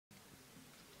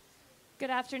Good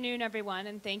afternoon, everyone,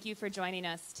 and thank you for joining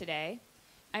us today.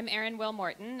 I'm Erin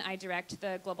Will-Morton. I direct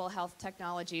the Global Health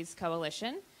Technologies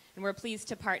Coalition, and we're pleased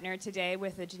to partner today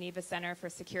with the Geneva Centre for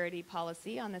Security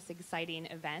Policy on this exciting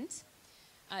event.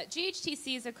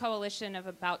 GHTC is a coalition of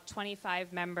about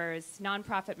 25 members,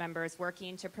 nonprofit members,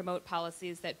 working to promote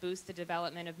policies that boost the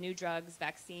development of new drugs,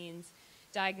 vaccines,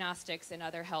 diagnostics, and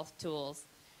other health tools.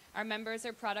 Our members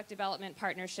are product development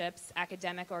partnerships,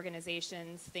 academic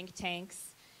organizations, think tanks,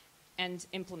 and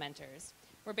implementers.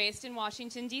 We're based in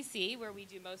Washington, D.C., where we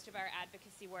do most of our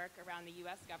advocacy work around the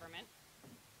U.S. government.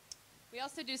 We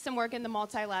also do some work in the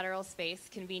multilateral space,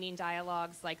 convening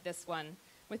dialogues like this one,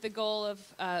 with the goal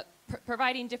of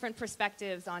providing different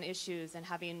perspectives on issues and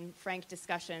having frank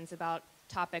discussions about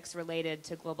topics related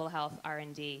to global health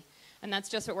R&D. And that's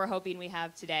just what we're hoping we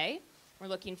have today. We're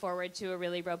looking forward to a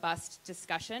really robust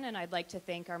discussion, and I'd like to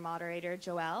thank our moderator,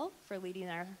 Joelle, for leading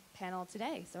our panel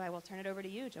today. So I will turn it over to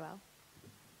you, Joelle.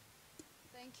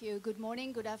 Thank you. Good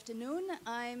morning, good afternoon.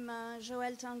 I'm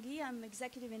Joelle Tanguy. I'm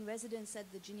executive in residence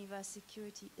at the Geneva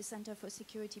Centre for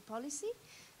Security Policy,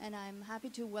 and I'm happy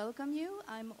to welcome you.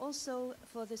 I'm also,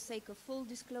 for the sake of full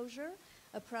disclosure,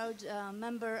 a proud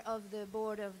member of the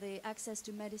board of the Access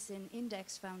to Medicine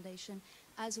Index Foundation,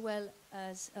 as well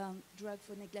as Drug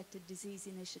for Neglected Disease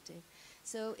Initiative.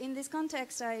 So in this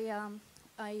context, I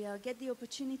get the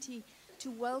opportunity to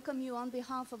welcome you on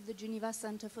behalf of the Geneva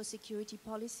Centre for Security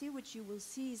Policy, which you will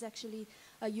see is actually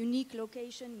a unique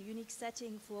location, unique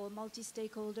setting for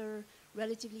multi-stakeholder,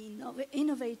 relatively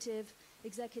innovative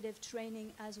executive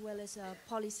training, as well as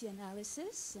policy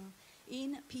analysis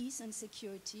in peace and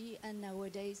security, and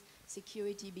nowadays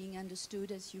security being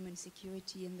understood as human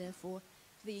security, and therefore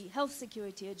the health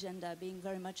security agenda being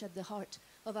very much at the heart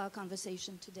of our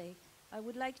conversation today. I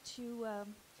would like to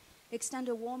extend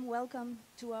a warm welcome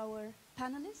to our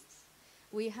panelists.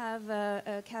 We have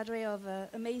a cadre of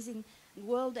amazing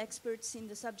world experts in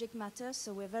the subject matter,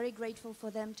 so we're very grateful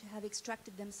for them to have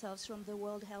extracted themselves from the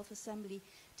World Health Assembly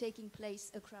taking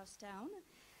place across town.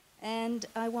 And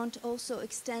I want to also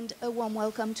extend a warm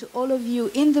welcome to all of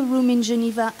you in the room in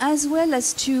Geneva, as well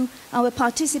as to our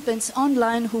participants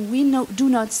online who we do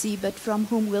not see, but from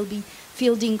whom we'll be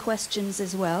fielding questions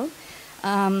as well.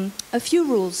 A few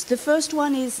rules. The first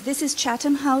one is, this is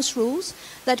Chatham House rules.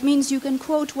 That means you can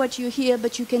quote what you hear,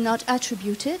 but you cannot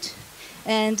attribute it.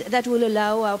 And that will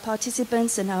allow our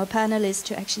participants and our panelists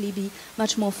to actually be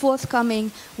much more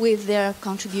forthcoming with their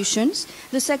contributions.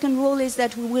 The second rule is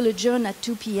that we will adjourn at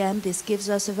 2 p.m. This gives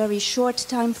us a very short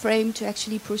time frame to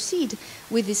actually proceed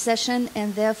with this session,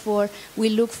 and therefore we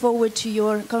look forward to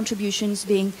your contributions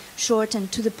being short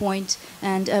and to the point,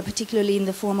 and particularly in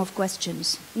the form of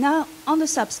questions. Now, on the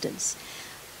substance.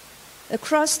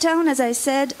 Across town, as I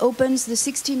said, opens the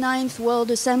 69th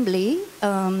World Assembly,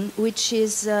 which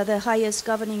is the highest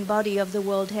governing body of the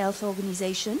World Health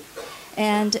Organization.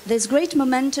 And there's great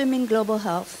momentum in global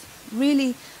health,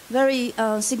 really very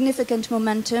significant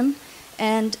momentum,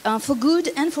 and for good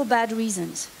and for bad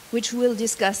reasons, which we'll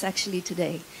discuss actually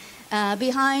today.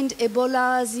 Behind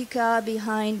Ebola, Zika,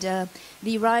 behind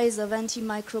the rise of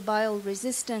antimicrobial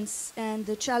resistance and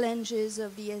the challenges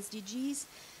of the SDGs,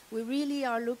 we really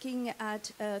are looking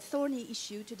at a thorny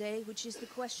issue today, which is the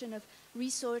question of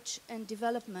research and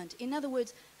development. In other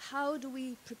words, how do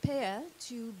we prepare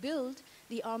to build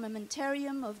the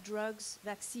armamentarium of drugs,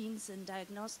 vaccines, and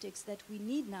diagnostics that we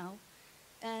need now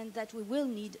and that we will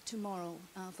need tomorrow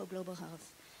for global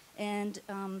health? And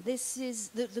this is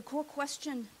the core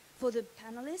question for the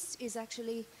panelists is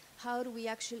actually how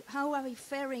are we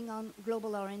faring on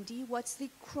global R&D? What's the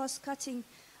cross-cutting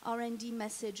R&D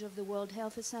message of the World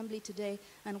Health Assembly today,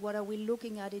 and what are we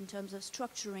looking at in terms of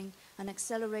structuring an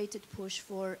accelerated push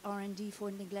for R&D for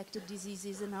neglected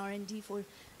diseases and R&D for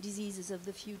diseases of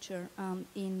the future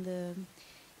in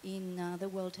the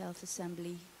World Health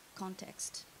Assembly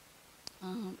context.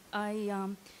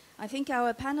 I think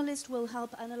our panelists will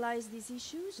help analyze these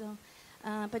issues.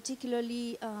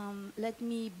 Particularly, let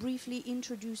me briefly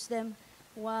introduce them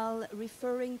while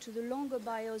referring to the longer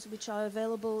bios which are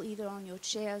available either on your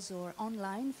chairs or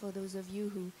online for those of you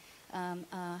who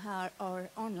are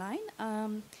online.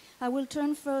 I will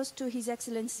turn first to His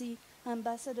Excellency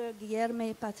Ambassador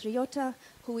Guilherme Patriota,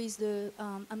 who is the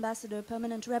Ambassador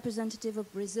Permanent Representative of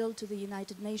Brazil to the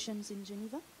United Nations in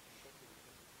Geneva.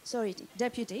 Sorry,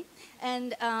 Deputy.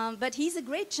 And, but he's a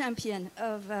great champion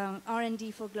of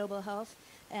R&D for global health,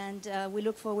 and we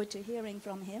look forward to hearing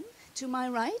from him. To my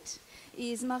right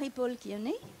is Marie-Paule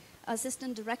Kieny,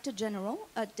 Assistant Director General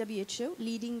at WHO,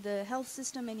 leading the Health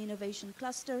System and Innovation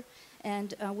Cluster,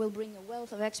 and will bring a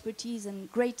wealth of expertise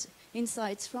and great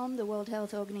insights from the World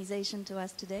Health Organization to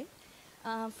us today.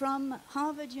 From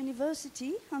Harvard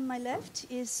University, on my left,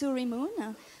 is Suerie,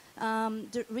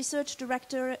 the research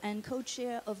director and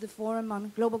co-chair of the Forum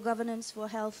on Global Governance for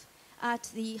Health at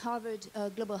the Harvard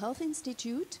Global Health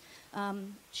Institute.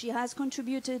 She has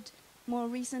contributed more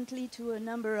recently to a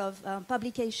number of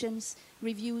publications,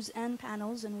 reviews, and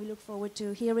panels, and we look forward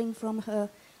to hearing from her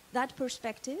that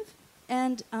perspective.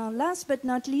 And last but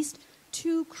not least,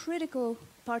 two critical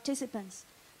participants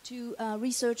to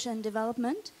research and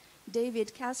development,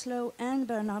 David Kaslow and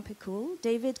Marie-Paule.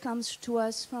 David comes to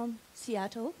us from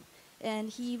Seattle, and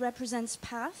he represents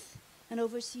PATH and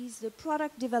oversees the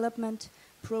product development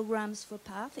programs for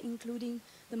PATH, including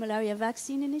the malaria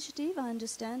vaccine initiative, I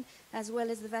understand, as well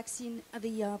as the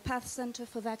PATH Center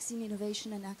for Vaccine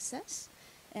Innovation and Access.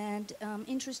 And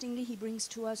interestingly, he brings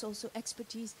to us also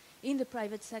expertise in the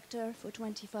private sector for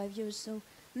 25 years, so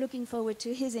looking forward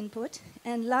to his input.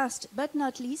 And last but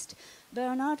not least,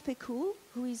 Marie-Paule,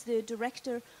 who is the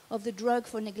director of the Drug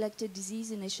for Neglected Disease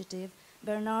Initiative.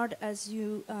 Bernard, as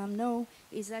you know,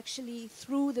 is actually,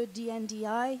 through the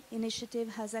DNDi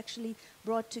initiative, has actually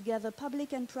brought together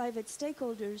public and private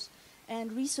stakeholders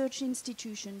and research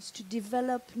institutions to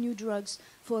develop new drugs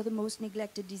for the most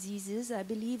neglected diseases. I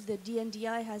believe the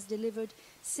DNDi has delivered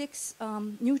 6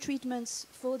 new treatments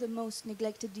for the most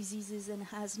neglected diseases and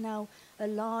has now a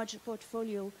large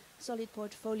portfolio, solid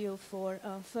portfolio for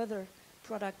further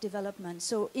product development.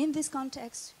 So in this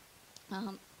context,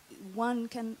 one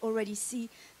can already see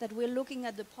that we're looking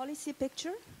at the policy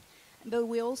picture, but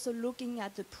we're also looking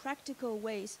at the practical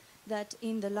ways that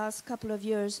in the last couple of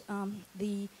years,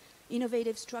 the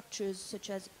innovative structures such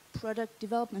as product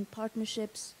development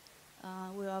partnerships,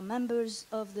 we are members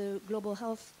of the Global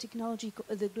Health Technology,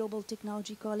 the Global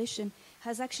Technology Coalition,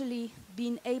 has actually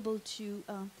been able to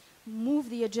move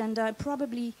the agenda.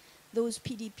 Probably those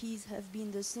PDPs have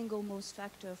been the single most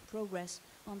factor of progress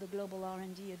on the global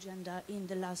R&D agenda in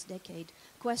the last decade.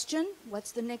 Question,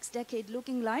 what's the next decade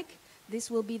looking like? This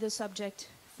will be the subject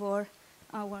for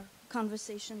our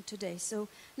conversation today. So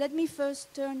let me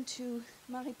first turn to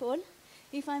Marie-Paule,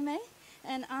 if I may,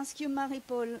 and ask you,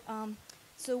 Marie-Paule,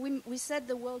 so we said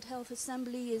the World Health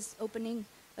Assembly is opening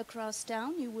across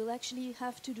town. You will actually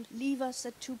have to leave us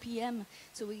at 2 p.m.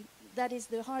 So that is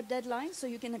the hard deadline, so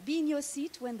you can be in your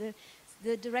seat when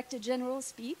the Director General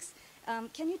speaks.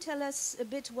 Can you tell us a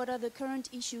bit what are the current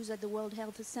issues at the World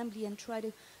Health Assembly and try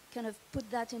to kind of put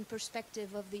that in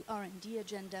perspective of the R&D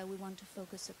agenda we want to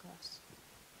focus across?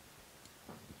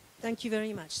 Thank you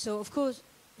very much. So, of course,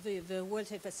 the World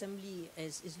Health Assembly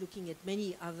is looking at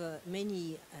many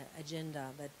agenda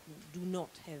that do not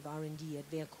have R&D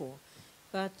at their core.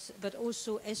 But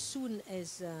also, as soon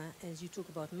as you talk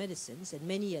about medicines, and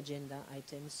many agenda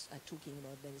items are talking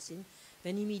about medicine,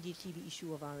 then immediately the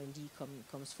issue of R&D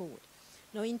comes forward.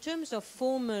 Now, in terms of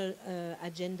formal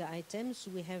agenda items,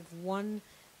 we have one,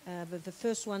 the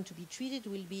first one to be treated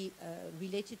will be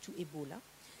related to Ebola.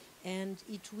 And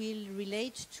it will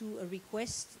relate to a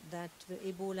request that the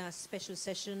Ebola special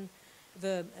session,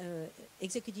 the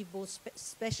Executive Board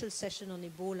special session on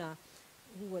Ebola,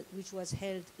 which was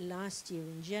held last year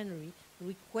in January,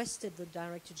 requested the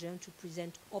Director General to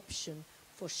present option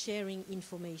for sharing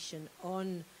information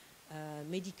on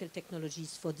medical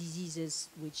technologies for diseases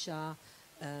which are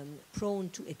prone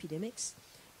to epidemics,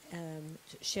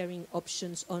 sharing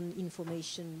options on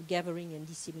information gathering and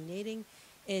disseminating,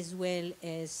 as well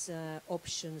as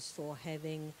options for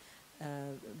having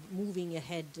moving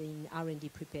ahead in R&D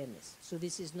preparedness. So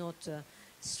this is not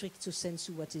stricto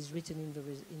sensu what is written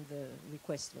in the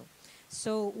request law.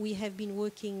 So we have been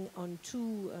working on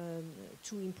two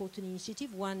important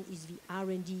initiatives. One is the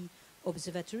R&D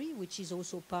Observatory, which is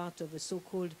also part of the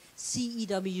so-called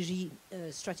CEWG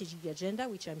strategic agenda,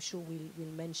 which I'm sure we'll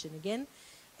mention again.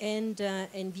 And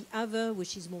the other,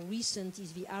 which is more recent,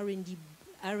 is the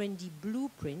R&D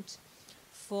blueprint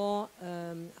for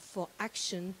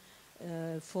action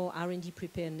for R&D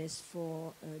preparedness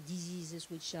for diseases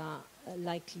which are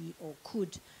likely or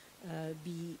could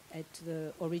be at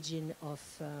the origin of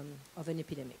an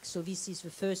epidemic. So this is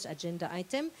the first agenda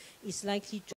item. It's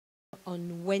likely to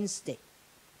on Wednesday.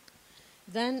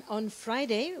 Then on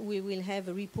Friday, we will have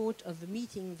a report of the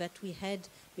meeting that we had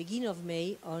beginning of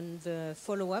May on the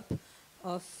follow-up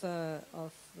of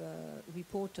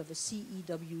report of the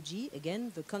CEWG,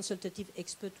 again, the Consultative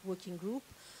Expert Working Group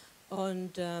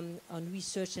on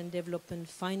research and development,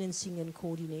 financing and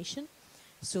coordination.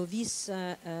 So this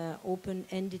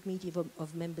open-ended meeting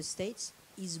of member states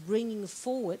is bringing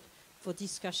forward for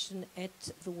discussion at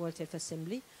the World Health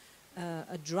Assembly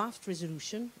a draft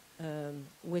resolution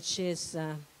which is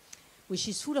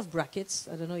full of brackets.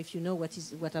 I don't know if you know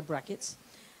what are brackets.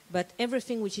 but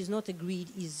everything which is not agreed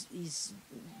is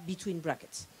between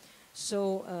brackets.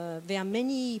 So there are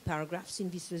many paragraphs in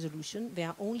this resolution. There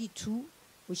are only 2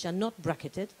 which are not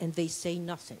bracketed, and they say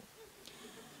nothing.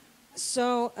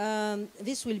 So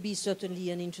this will be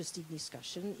certainly an interesting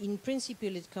discussion. In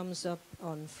principle, it comes up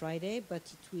on Friday, but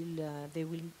there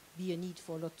will be a need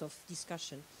for a lot of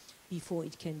discussion before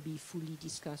it can be fully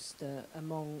discussed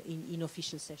in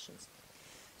official sessions.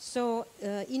 So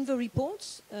in the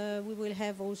reports, we will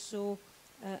have also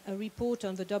a report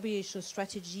on the WHO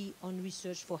strategy on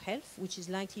research for health, which is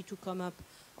likely to come up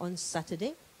on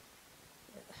Saturday.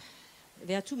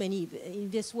 There are too many.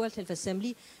 In this World Health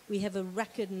Assembly, we have a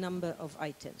record number of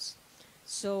items,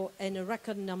 and a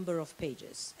record number of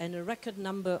pages, and a record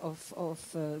number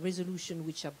of resolutions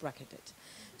which are bracketed.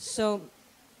 So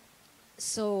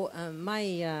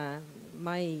my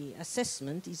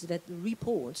assessment is that the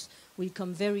reports will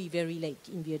come very, very late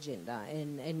in the agenda,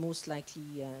 and most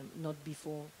likely not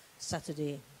before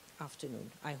Saturday afternoon.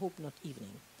 I hope not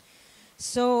evening.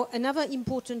 So another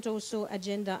important also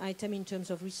agenda item in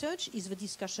terms of research is the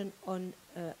discussion on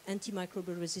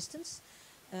antimicrobial resistance,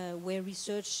 where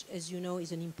research, as you know,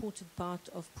 is an important part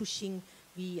of pushing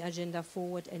the agenda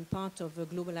forward and part of a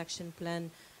global action plan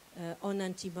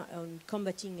on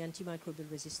combating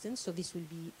antimicrobial resistance. So this will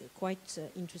be quite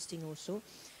interesting also.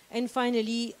 And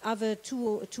finally, other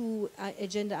two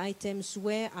agenda items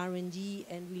where R&D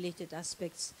and related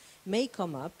aspects may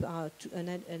come up,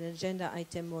 an agenda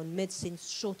item on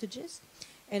medicines shortages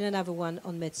and another one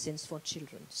on medicines for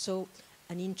children. So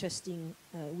an interesting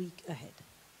week ahead.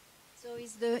 So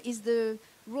is the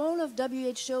role of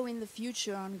WHO in the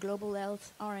future on global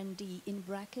health R&D in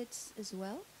brackets as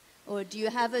well? Or do you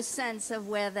have a sense of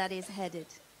where that is headed?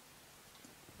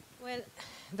 Well,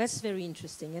 that's very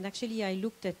interesting. And actually, I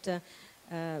looked at,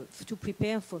 to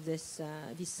prepare for this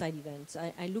side event,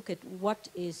 I look at what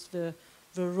is the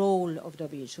role of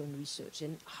WHO in research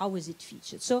and how is it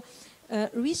featured. So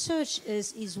research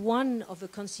is one of the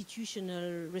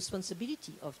constitutional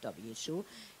responsibility of WHO.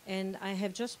 And I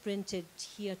have just printed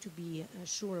here to be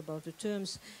sure about the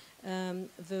terms,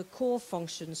 the core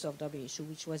functions of WHO,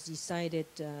 which was decided,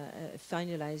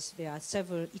 finalized. There are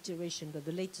several iterations, but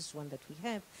the latest one that we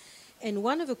have. And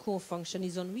one of the core functions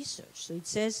is on research. So it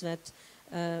says that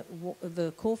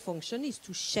the core function is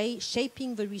to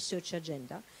shaping the research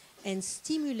agenda and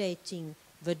stimulating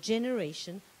the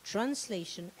generation,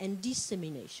 translation, and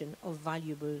dissemination of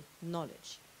valuable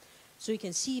knowledge. So you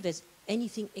can see there's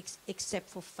anything except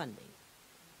for funding,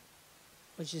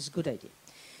 which is a good idea.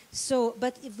 So,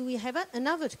 but if we have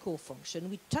another core function,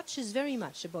 which touches very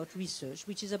much about research,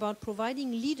 which is about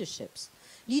providing leadership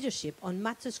on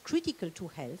matters critical to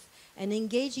health and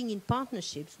engaging in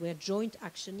partnerships where joint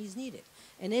action is needed.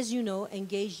 And as you know,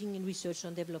 engaging in research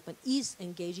and development is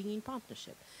engaging in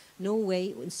partnership. No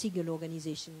way a single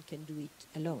organization can do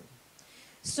it alone.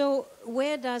 So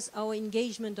where does our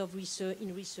engagement of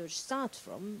in research start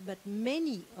from? But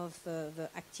many of the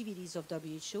activities of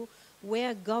WHO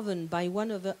were governed by one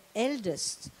of the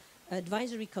eldest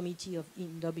advisory committee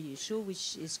in WHO,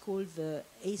 which is called the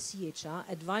ACHR,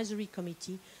 Advisory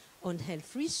Committee on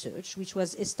Health Research, which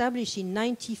was established in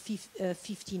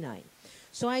 1959.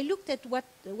 So I looked at what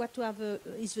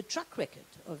is the track record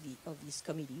of this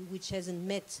committee, which hasn't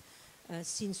met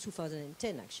since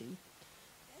 2010, actually.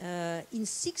 In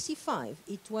 1965,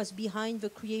 it was behind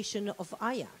the creation of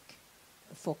IAC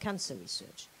for cancer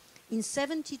research. In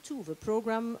 1972, the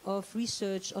program of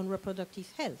research on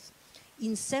reproductive health.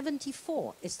 In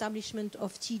 1974, establishment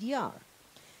of TDR.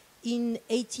 In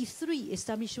 1983,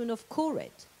 establishment of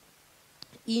CORED.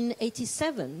 In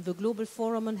 1987, the Global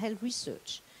Forum on Health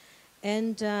Research.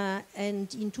 And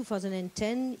in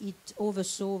 2010, it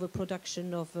oversaw the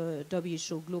production of a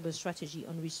WHO Global Strategy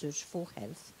on Research for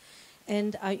Health.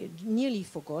 And I nearly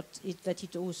forgot that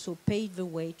it also paved the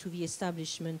way to the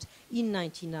establishment in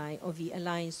 1999 of the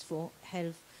Alliance for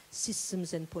Health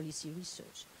Systems and Policy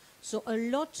Research. So a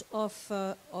lot of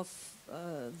the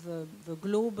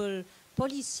global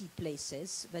policy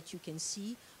places that you can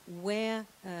see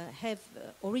have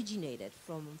originated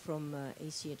from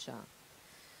ACHR.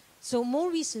 So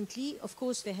more recently, of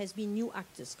course, there has been new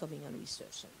actors coming on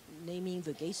research, naming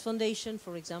the Gates Foundation,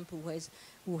 for example,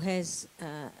 who has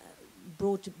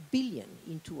brought billion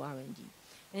into R&D.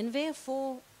 And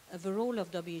therefore, the role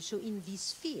of WHO in this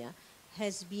sphere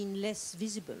has been less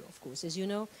visible, of course. As you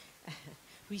know,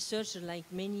 researchers, like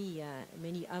many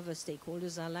other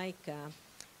stakeholders, are like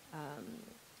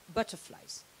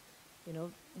butterflies. You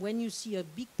know, when you see a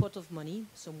big pot of money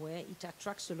somewhere, it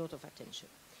attracts a lot of attention.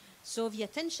 So the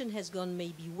attention has gone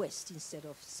maybe west instead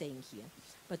of staying here.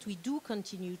 But we do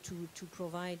continue to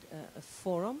provide a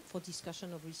forum for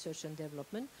discussion of research and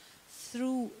development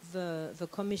through the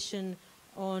Commission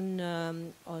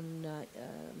on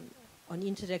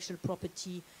Intellectual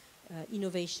Property,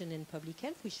 Innovation and Public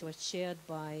Health, which was chaired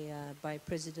by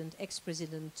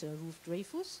ex-President Ruth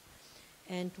Dreyfus,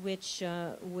 and which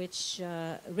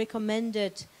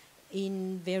recommended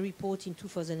in their report in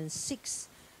 2006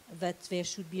 that there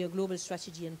should be a global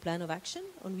strategy and plan of action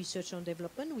on research and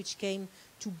development, which came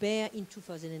to bear in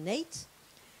 2008.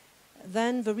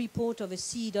 Then the report of the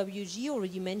CEWG,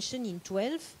 already mentioned in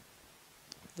 12.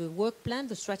 The work plan,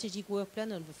 the strategic work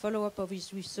plan and the follow-up of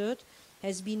his research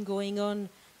has been going on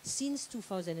since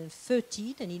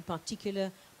 2013, and in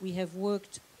particular, we have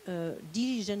worked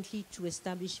diligently to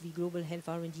establish the Global Health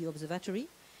R&D Observatory.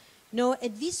 Now,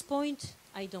 at this point,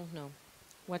 I don't know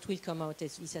what will come out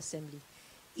of this assembly.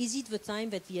 Is it the time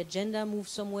that the agenda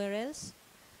moves somewhere else?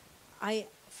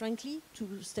 Frankly, to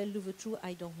tell you the truth,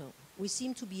 I don't know. We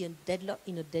seem to be in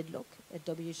a deadlock at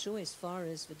WHO as far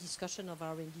as the discussion of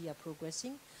R&D are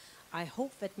progressing. I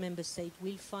hope that member states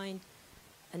will find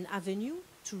an avenue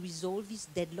to resolve this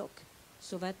deadlock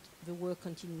so that the work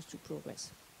continues to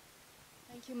progress.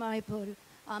 Thank you, Marie-Paule.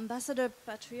 Ambassador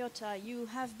Patriota, you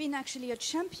have been actually a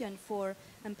champion for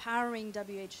empowering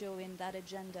WHO in that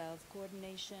agenda of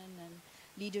coordination and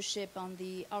leadership on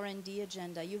the R&D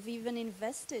agenda. You've even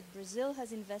invested, Brazil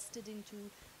has invested into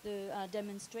the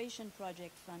demonstration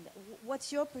project fund.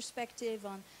 What's your perspective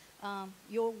on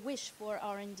your wish for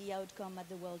R&D outcome at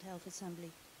the World Health Assembly?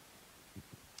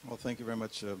 Well, thank you very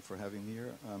much for having me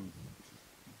here.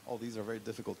 All these are very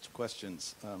difficult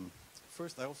questions.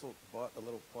 First, I also bought a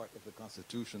little part of the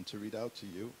Constitution to read out to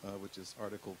you, which is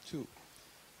Article 2.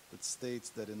 It states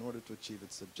that in order to achieve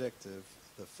its objective,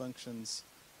 the functions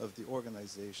of the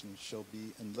organization shall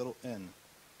be in little n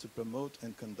to promote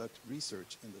and conduct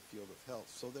research in the field of health.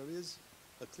 So there is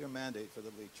a clear mandate for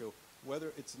the WHO.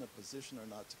 Whether it's in a position or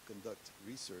not to conduct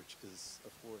research is,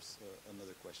 of course,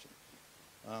 another question.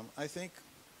 I think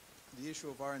the issue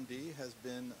of R&D has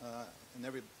been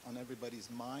on everybody's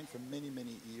mind for many,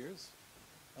 many years.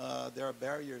 There are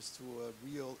barriers to a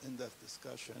real in-depth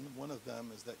discussion. One of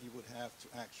them is that you would have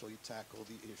to actually tackle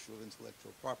the issue of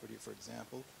intellectual property, for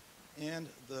example, and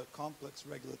the complex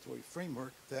regulatory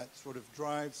framework that sort of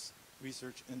drives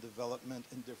research and development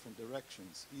in different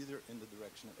directions, either in the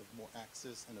direction of more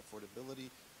access and affordability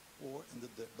or in the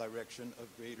direction of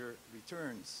greater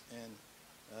returns and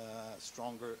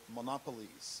stronger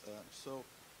monopolies. So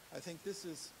I think this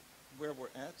is where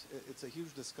we're at. It's a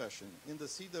huge discussion. In the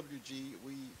CWG,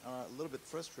 we are a little bit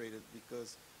frustrated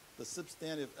because the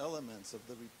substantive elements of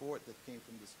the report that came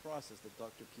from this process that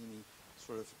Dr. Kieny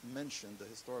sort of mentioned, the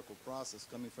historical process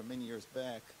coming from many years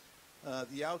back,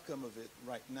 the outcome of it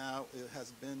right now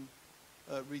has been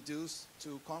reduced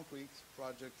to concrete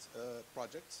projects,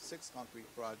 6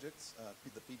 concrete projects,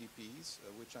 the PDPs,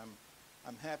 which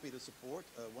I'm happy to support.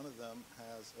 One of them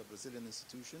has a Brazilian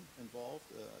institution involved,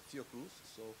 Fiocruz.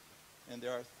 So, and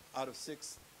there are, out of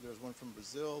 6, there's one from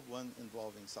Brazil, one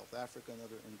involving South Africa,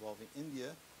 another involving India.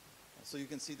 So you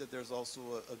can see that there's also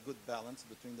a good balance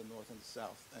between the North and the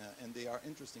South. And they are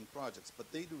interesting projects,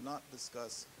 but they do not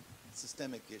discuss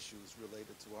systemic issues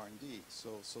related to R&D.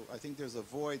 So I think there's a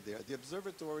void there. The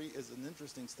observatory is an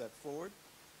interesting step forward.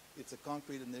 It's a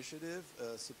concrete initiative.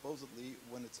 Supposedly,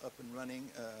 when it's up and running,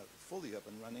 fully up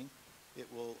and running, it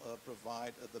will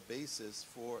provide the basis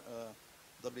for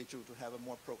WHO to have a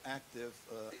more proactive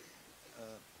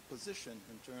position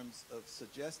in terms of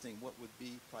suggesting what would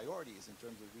be priorities in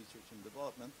terms of research and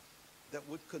development that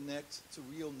would connect to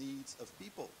real needs of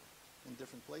people in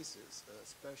different places,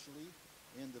 especially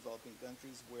in developing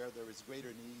countries where there is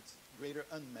greater needs, greater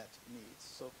unmet needs.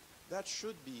 So that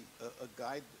should be a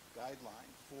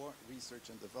guideline for research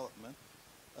and development.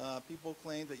 People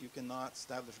claim that you cannot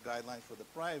establish guidelines for the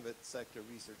private sector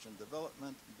research and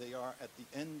development. They are at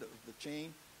the end of the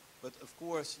chain. But of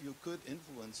course, you could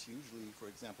influence usually, for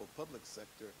example, public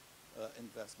sector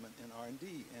investment in R&D,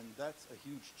 and that's a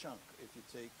huge chunk. If you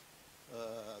take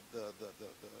the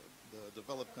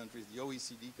developed countries, the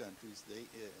OECD countries, they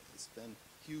spend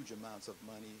huge amounts of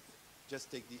money.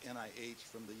 Just take the NIH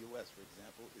from the US, for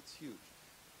example, it's huge.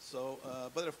 So,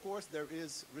 but of course, there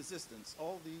is resistance.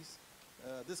 All these,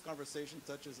 this conversation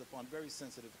touches upon very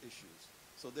sensitive issues.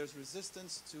 So there's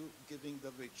resistance to giving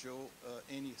WHO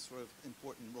any sort of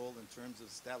important role in terms of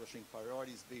establishing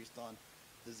priorities based on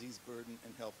disease burden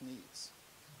and health needs.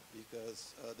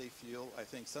 Because they feel, I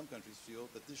think some countries feel,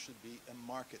 that this should be a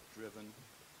market-driven,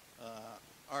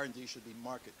 R&D should be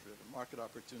market-driven, market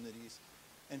opportunities.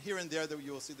 And here and there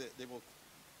you will see that they will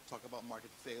talk about market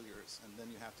failures, and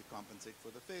then you have to compensate for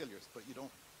the failures, but you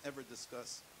don't ever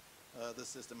discuss the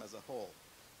system as a whole.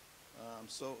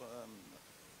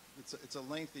 It's a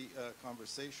lengthy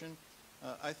conversation.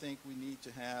 I think we need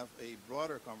to have a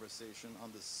broader conversation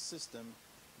on the system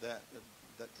that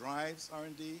drives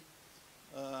R&D.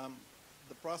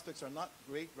 The prospects are not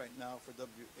great right now for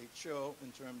WHO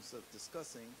in terms of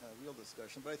discussing real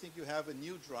discussion, but I think you have a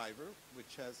new driver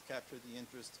which has captured the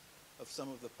interest of some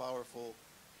of the powerful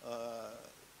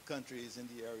countries in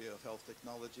the area of health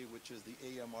technology, which is the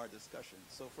AMR discussion.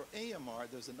 So for AMR,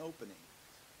 there's an opening,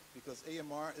 because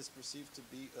AMR is perceived to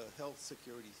be a health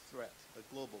security threat,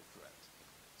 a global threat.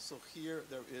 So here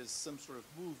there is some sort of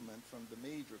movement from the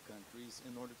major countries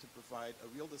in order to provide a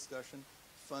real discussion,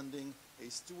 funding,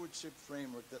 a stewardship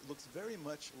framework that looks very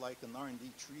much like an R&D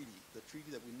treaty, the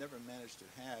treaty that we never managed to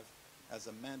have as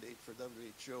a mandate for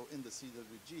WHO in the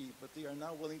CWG, but they are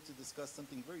now willing to discuss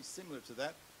something very similar to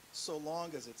that, so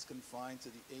long as it's confined to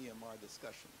the AMR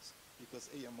discussions, because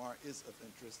AMR is of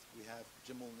interest. We have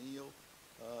Jim O'Neill,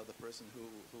 the person who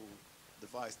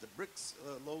devised the BRICS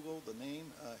logo, the name.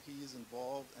 He is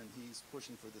involved and he's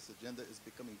pushing for this agenda, is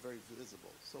becoming very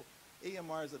visible. So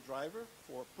AMR is a driver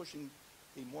for pushing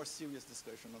a more serious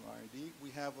discussion on R&D. We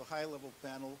have a high-level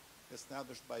panel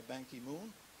established by Ban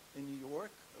Ki-moon in New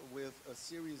York with a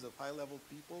series of high-level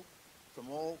people from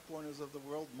all corners of the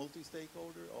world,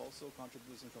 multi-stakeholder, also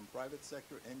contributions from private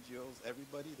sector, NGOs,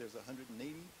 everybody. There's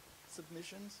 180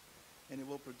 submissions, and it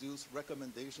will produce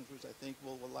recommendations which I think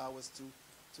will allow us to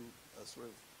sort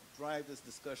of drive this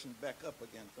discussion back up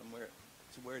again from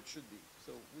where it should be.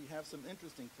 So we have some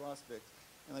interesting prospects,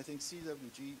 and I think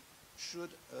CWG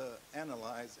should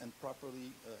analyze and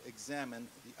properly examine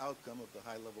the outcome of the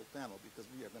high-level panel, because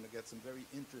we are going to get some very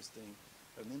interesting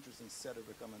set of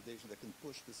recommendations that can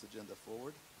push this agenda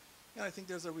forward. And I think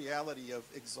there's a reality of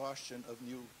exhaustion of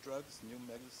new drugs, new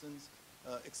medicines,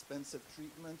 expensive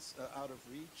treatments out of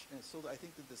reach. And so I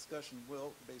think the discussion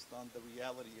will, based on the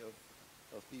reality of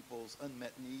people's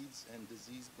unmet needs and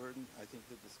disease burden, I think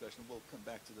the discussion will come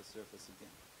back to the surface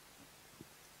again.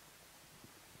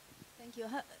 Thank you.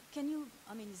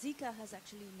 I mean, Zika has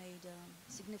actually made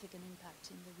a significant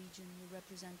impact in the region you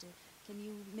represented. Can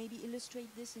you maybe illustrate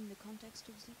this in the context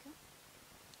of Zika?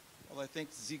 Well, I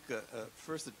think Zika,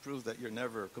 first it proves that you're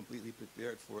never completely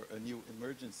prepared for a new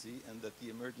emergency, and that the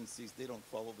emergencies, they don't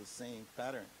follow the same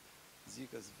pattern.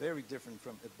 Zika is very different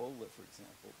from Ebola, for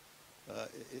example.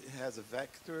 It has a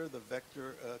vector. The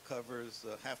vector covers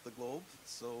half the globe.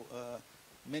 So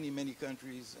many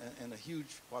countries and a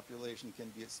huge population can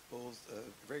be exposed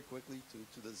very quickly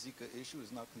to the Zika issue.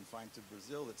 It's not confined to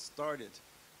Brazil. It started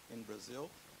in Brazil.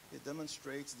 It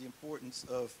demonstrates the importance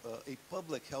of a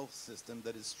public health system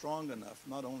that is strong enough,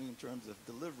 not only in terms of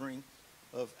delivering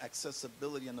of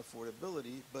accessibility and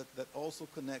affordability, but that also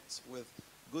connects with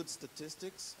good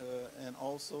statistics and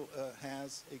also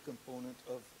has a component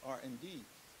of R&D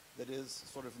that is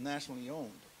sort of nationally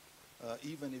owned.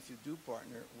 Even if you do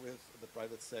partner with the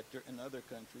private sector in other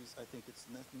countries, I think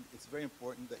it's very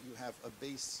important that you have a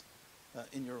base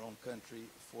in your own country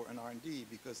for an R&D,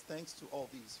 because thanks to all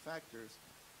these factors,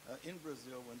 in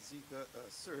Brazil, when Zika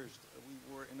surged,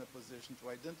 we were in a position to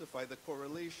identify the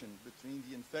correlation between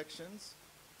the infections,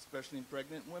 especially in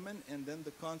pregnant women, and then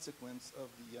the consequence of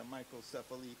the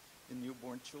microcephaly in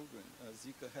newborn children.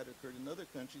 Zika had occurred in other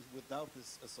countries without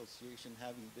this association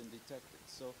having been detected.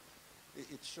 So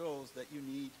it shows that you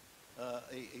need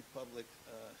a public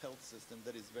health system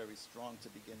that is very strong to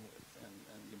begin with,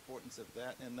 and the importance of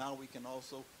that. And now we can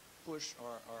also push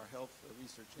our health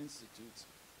research institutes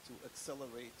to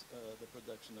accelerate the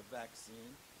production of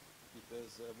vaccine,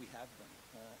 because we have them.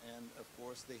 And of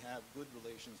course, they have good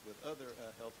relations with other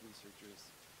health researchers.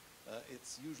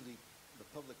 It's usually the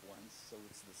public ones, so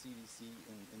it's the CDC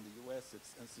in the US,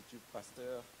 it's Institut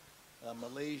Pasteur,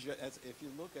 Malaysia. If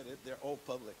you look at it, they're all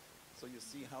public. So you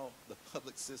see how the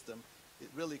public system, it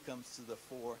really comes to the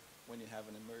fore when you have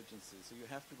an emergency. So you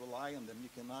have to rely on them. You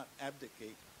cannot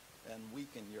abdicate and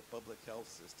weaken your public health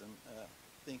system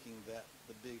thinking that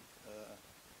the big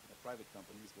private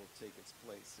companies will take its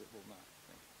place. It will not.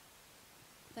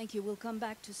 Thank you. We'll come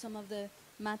back to some of the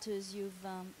matters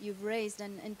you've raised,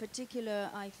 and in particular,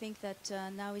 I think that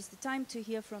now is the time to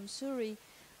hear from Suerie,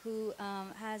 who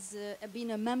has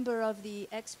been a member of the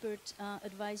expert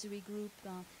advisory group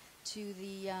to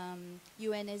the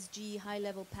UNSG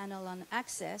high-level panel on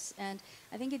access. And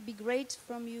I think it'd be great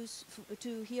from you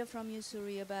to hear from you,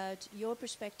 Suerie, about your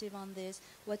perspective on this.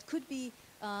 What could be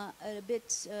a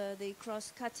bit the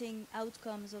cross-cutting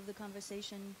outcomes of the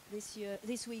conversation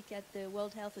this week at the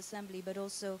World Health Assembly, but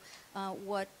also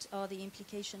what are the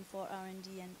implications for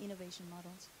R&D and innovation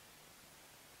models?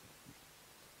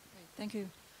 Thank you.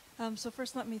 So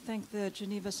first, let me thank the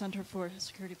Geneva Centre for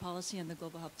Security Policy and the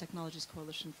Global Health Technologies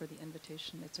Coalition for the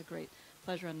invitation. It's a great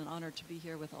pleasure and an honor to be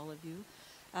here with all of you.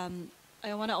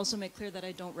 I want to also make clear that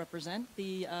I don't represent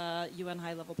the UN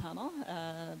high-level panel,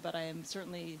 but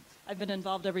I've been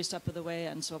involved every step of the way,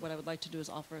 and so what I would like to do is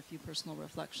offer a few personal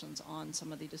reflections on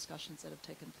some of the discussions that have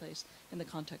taken place in the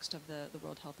context of the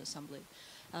World Health Assembly.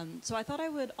 So I thought I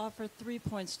would offer 3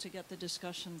 points to get the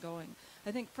discussion going.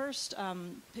 I think first,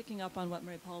 picking up on what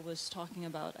Marie-Paule was talking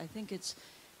about, I think it's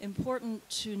important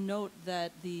to note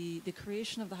that the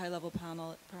creation of the high-level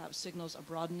panel perhaps signals a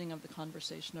broadening of the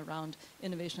conversation around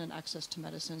innovation and access to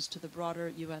medicines to the broader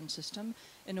UN system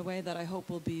in a way that I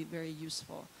hope will be very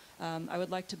useful. I would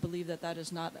like to believe that that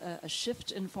is not a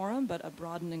shift in forum, but a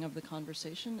broadening of the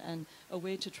conversation and a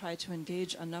way to try to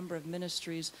engage a number of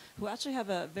ministries who actually have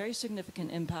a very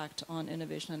significant impact on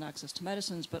innovation and access to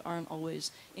medicines, but aren't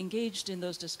always engaged in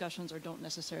those discussions or don't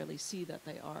necessarily see that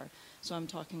they are. So I'm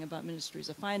talking about ministries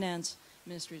of finance,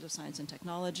 ministries of science and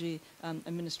technology, and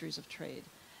ministries of trade.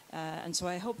 And so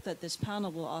I hope that this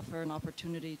panel will offer an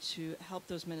opportunity to help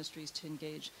those ministries to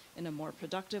engage in a more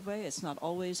productive way. It's not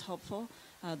always helpful,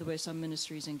 the way some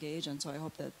ministries engage, and so I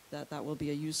hope that will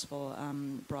be a useful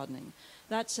broadening.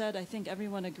 That said, I think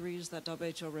everyone agrees that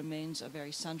WHO remains a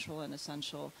very central and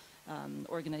essential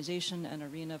organization and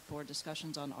arena for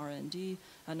discussions on R&D,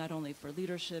 not only for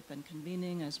leadership and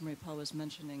convening, as Marie-Paule was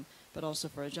mentioning, but also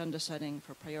for agenda setting,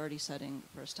 for priority setting,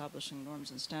 for establishing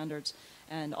norms and standards.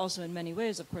 And also in many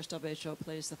ways, of course, WHO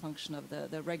plays the function of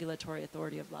the regulatory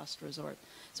authority of last resort.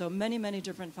 So many, many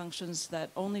different functions that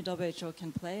only WHO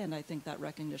can play, and I think that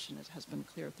recognition has been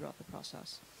clear throughout the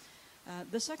process.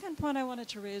 The second point I wanted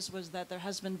to raise was that there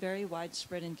has been very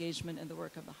widespread engagement in the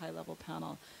work of the high-level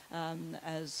panel.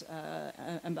 As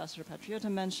Ambassador Patriota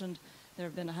mentioned, there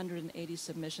have been 180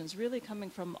 submissions, really coming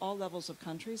from all levels of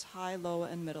countries, high, low,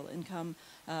 and middle income,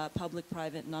 public,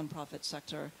 private, nonprofit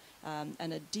sector,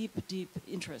 and a deep, deep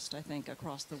interest, I think,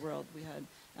 across the world. We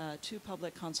had 2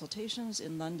 public consultations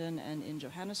in London and in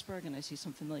Johannesburg, and I see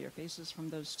some familiar faces from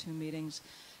those 2 meetings.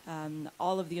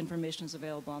 All of the information is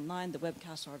available online. The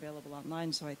webcasts are available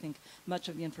online, so I think much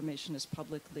of the information is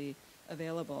publicly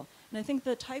available. And I think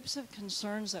the types of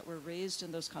concerns that were raised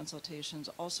in those consultations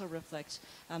also reflect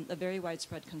a very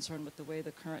widespread concern with the way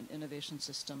the current innovation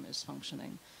system is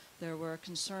functioning. There were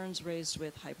concerns raised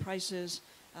with high prices,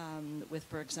 with,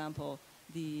 for example,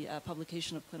 the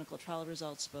publication of clinical trial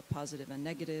results, both positive and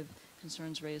negative,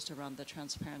 concerns raised around the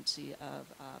transparency of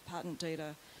patent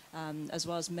data, as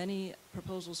well as many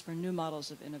proposals for new models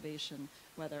of innovation,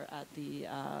 whether at the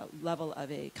level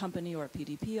of a company or a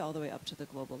PDP, all the way up to the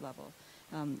global level.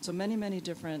 So many, many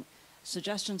different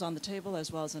suggestions on the table,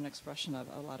 as well as an expression of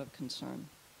a lot of concern.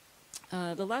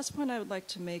 The last point I would like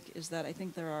to make is that I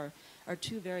think there are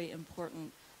 2 very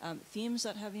important themes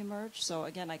that have emerged. So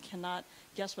again, I cannot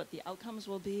guess what the outcomes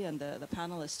will be, and the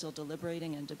panel is still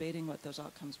deliberating and debating what those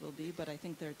outcomes will be, but I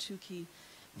think there are 2 key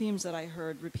themes that I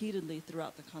heard repeatedly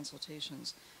throughout the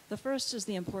consultations. The first is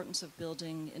the importance of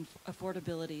building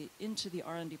affordability into the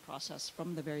R&D process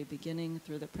from the very beginning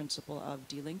through the principle of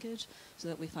delinkage, so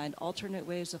that we find alternate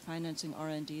ways of financing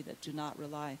R&D that do not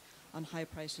rely on high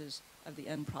prices of the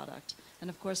end product. And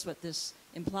of course, what this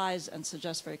implies and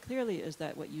suggests very clearly is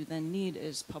that what you then need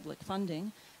is public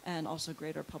funding and also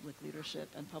greater public leadership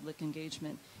and public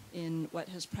engagement in what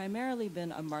has primarily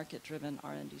been a market-driven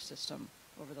R&D system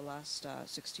over the last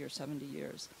 60 or 70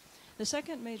 years. The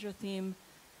second major theme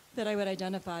that I would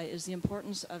identify is the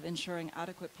importance of ensuring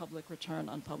adequate public return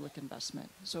on public investment.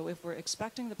 So if we're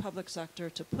expecting the public sector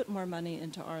to put more money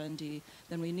into R&D,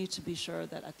 then we need to be sure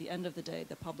that at the end of the day,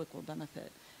 the public will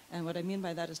benefit. And what I mean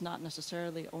by that is not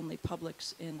necessarily only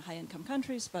publics in high-income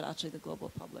countries, but actually the global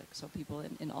public, so people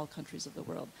in all countries of the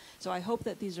world. So I hope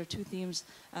that these are 2 themes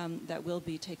that will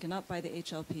be taken up by the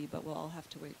HLP, but we'll all have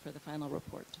to wait for the final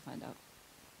report to find out.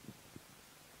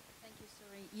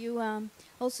 You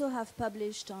also have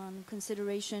published on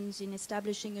considerations in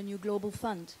establishing a new global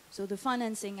fund. So the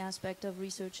financing aspect of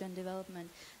research and development.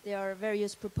 There are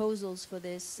various proposals for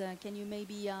this. Can you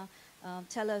maybe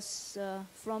tell us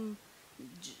from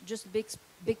just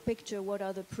big picture, what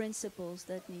are the principles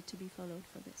that need to be followed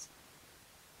for this?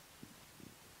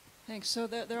 Thanks. So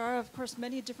there are, of course,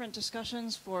 many different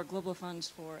discussions for global funds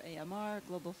for AMR,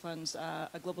 global funds,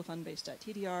 a global fund based at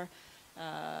TDR,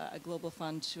 a global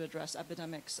fund to address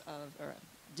epidemics of, or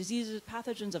diseases,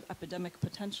 pathogens of epidemic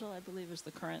potential, I believe is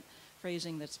the current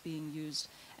phrasing that's being used.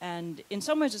 And in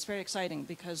some ways it's very exciting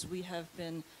because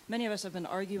many of us have been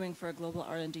arguing for a global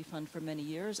R&D fund for many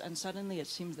years, and suddenly it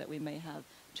seems that we may have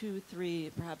 2,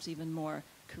 3, perhaps even more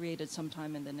created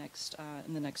sometime in the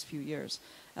next few years.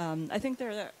 I think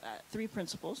there are three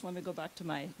principles. Let me go back to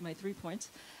my 3 points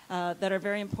that are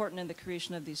very important in the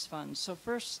creation of these funds. So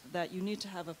first, that you need to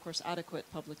have, of course, adequate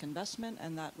public investment,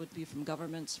 and that would be from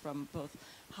governments from both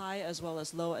high as well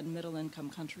as low and middle income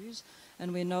countries.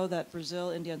 And we know that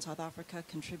Brazil, India, and South Africa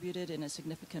contributed in a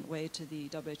significant way to the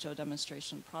WHO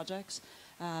demonstration projects,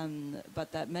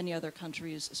 but that many other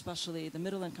countries, especially the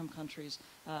middle income countries,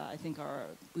 I think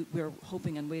we're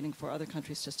hoping and waiting for other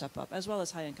countries to step up, as well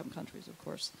as high income countries, of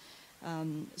course.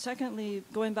 Secondly,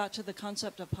 going back to the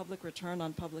concept of public return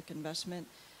on public investment,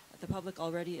 the public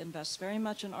already invests very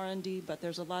much in R&D, but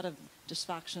there's a lot of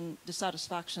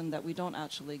dissatisfaction that we don't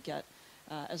actually get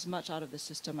as much out of the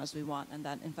system as we want, and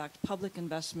that in fact public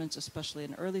investments, especially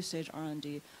in early stage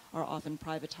R&D, are often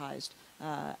privatized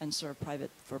and serve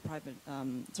private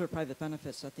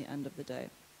benefits at the end of the day.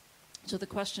 So the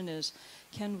question is,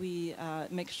 can we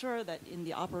make sure that in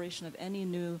the operation of any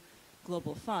new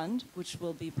global fund, which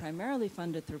will be primarily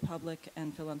funded through public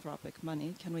and philanthropic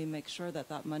money, can we make sure that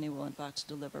that money will in fact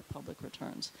deliver public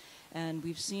returns? And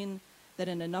we've seen that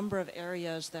in a number of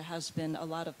areas there has been a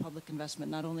lot of public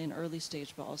investment, not only in early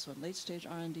stage but also in late stage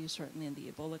R&D. Certainly in the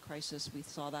Ebola crisis we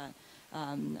saw that,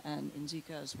 and in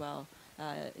Zika as well,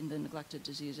 in the neglected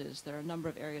diseases. There are a number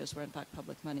of areas where in fact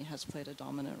public money has played a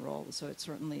dominant role. So it's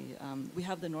certainly, we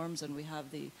have the norms and we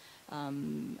have the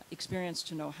experience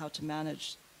to know how to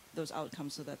manage those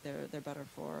outcomes so that they're better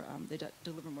for, they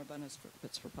deliver more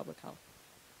benefits for public health.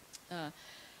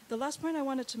 The last point I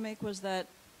wanted to make was that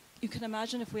you can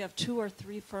imagine if we have two or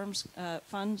three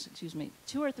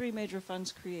major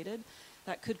funds created,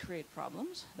 that could create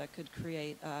problems, that could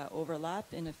create overlap,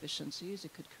 inefficiencies,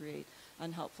 it could create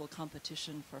unhelpful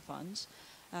competition for funds.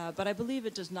 But I believe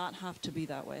it does not have to be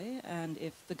that way, and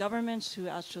if the governments who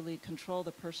actually control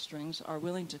the purse strings are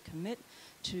willing to commit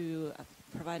to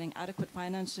providing adequate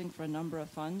financing for a number of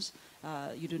funds,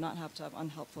 you do not have to have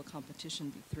unhelpful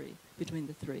competition between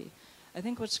the three. I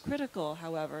think what's critical,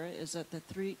 however, is that the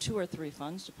two or three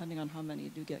funds, depending on how many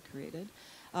do get created,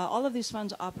 all of these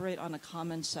funds operate on a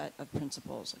common set of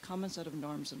principles, a common set of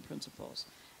norms and principles.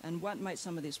 And what might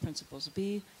some of these principles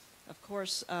be? Of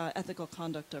course, ethical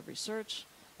conduct of research,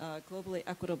 globally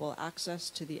equitable access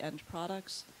to the end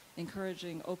products,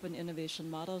 encouraging open innovation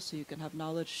models so you can have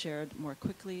knowledge shared more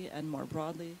quickly and more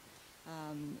broadly,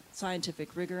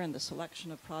 scientific rigor in the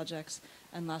selection of projects,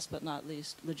 and last but not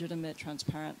least, legitimate,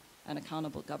 transparent, and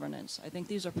accountable governance. I think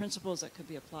these are principles that could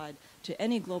be applied to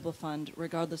any global fund,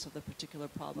 regardless of the particular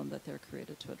problem that they're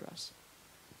created to address.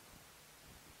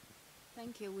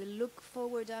 Thank you. We'll look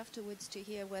forward afterwards to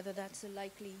hear whether that's a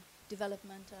likely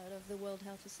development out of the World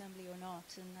Health Assembly or not,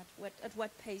 and at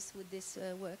what pace would this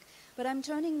work. But I'm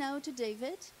turning now to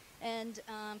David, and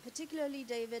particularly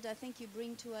David, I think you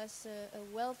bring to us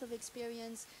a wealth of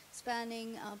experience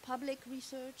spanning public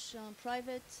research,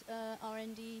 private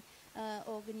R&D,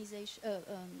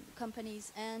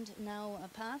 companies, and now a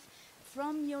path.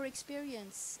 From your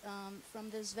experience, from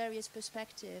this various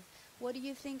perspective, what do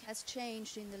you think has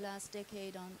changed in the last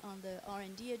decade on the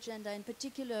R&D agenda? In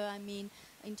particular, I mean,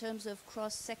 in terms of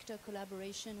cross-sector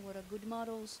collaboration, what are good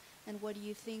models, and what do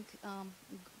you think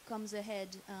comes ahead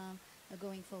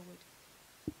going forward?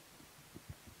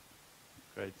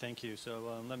 Great, thank you.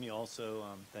 So let me also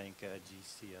thank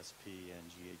GCSP and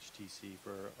GHTC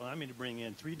for allowing me to bring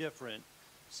in three different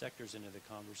sectors into the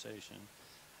conversation.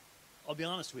 I'll be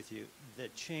honest with you,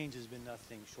 that change has been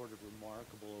nothing short of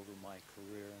remarkable over my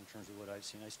career in terms of what I've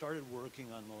seen. I started working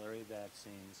on malaria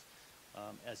vaccines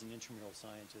as an intramural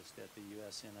scientist at the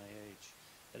US NIH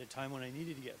at a time when I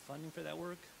needed to get funding for that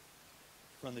work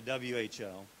from the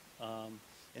WHO.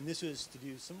 And this was to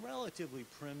do some relatively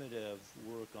primitive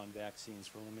work on vaccines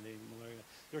for eliminating malaria.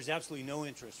 There was absolutely no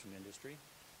interest from industry.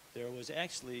 There was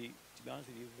actually, to be honest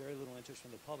with you, very little interest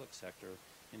from the public sector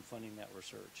in funding that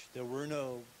research. There were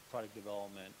no product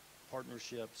development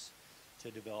partnerships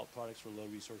to develop products for low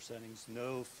resource settings,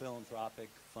 no philanthropic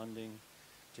funding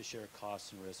to share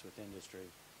costs and risks with industry.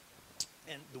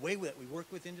 And the way that we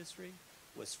worked with industry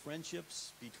was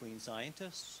friendships between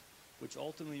scientists, which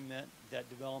ultimately meant that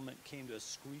development came to a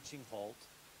screeching halt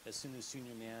as soon as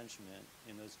senior management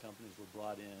in those companies were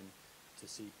brought in to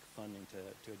seek funding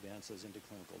to advance those into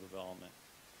clinical development.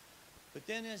 But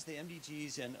then as the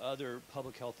MDGs and other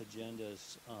public health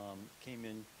agendas came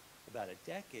in about a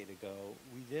decade ago,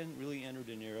 we then really entered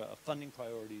an era of funding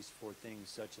priorities for things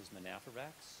such as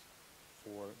Menafirvax,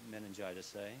 for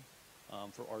meningitis A,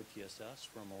 for RTSS,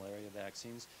 for malaria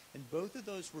vaccines. And both of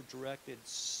those were directed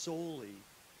solely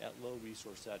at low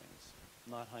resource settings,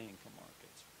 not high income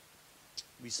markets.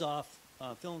 We saw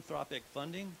philanthropic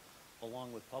funding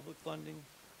along with public funding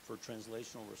for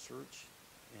translational research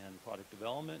and product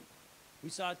development. We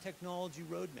saw technology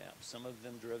roadmaps, some of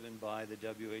them driven by the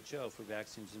WHO for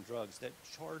vaccines and drugs, that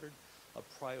chartered a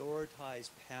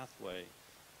prioritized pathway,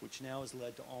 which now has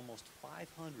led to almost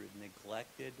 500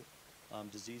 neglected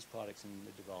disease products in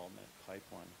the development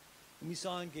pipeline. And we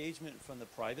saw engagement from the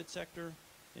private sector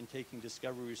in taking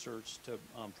discovery research to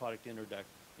product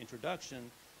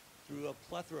introduction through a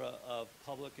plethora of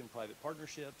public and private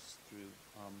partnerships, through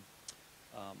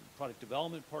product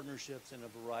development partnerships, and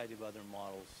a variety of other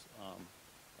models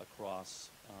across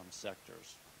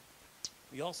sectors.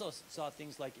 We also saw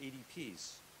things like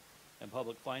ADPs and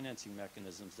public financing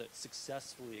mechanisms that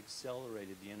successfully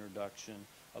accelerated the introduction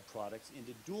of products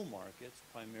into dual markets,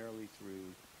 primarily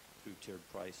through tiered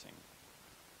pricing.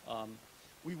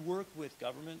 We work with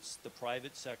governments, the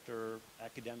private sector,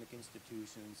 academic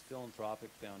institutions, philanthropic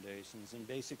foundations, and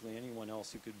basically anyone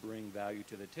else who could bring value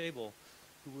to the table,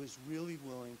 who was really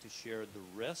willing to share the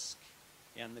risk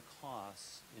and the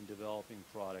costs in developing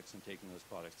products and taking those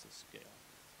products to scale.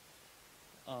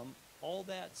 All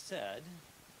that said,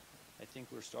 I think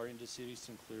we're starting to see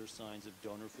some clear signs of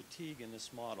donor fatigue in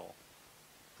this model.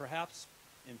 Perhaps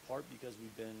in part because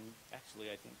we've been actually,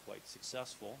 I think, quite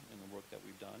successful in the work that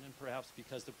we've done, and perhaps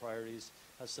because the priorities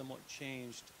have somewhat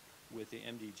changed with the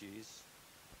MDGs,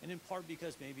 and in part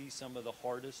because maybe some of the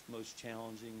hardest, most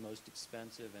challenging, most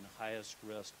expensive, and highest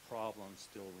risk problems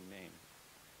still remain.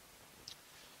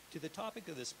 To the topic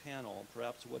of this panel,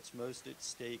 perhaps what's most at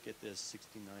stake at this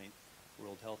 69th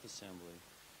World Health Assembly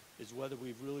is whether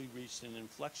we've really reached an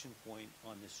inflection point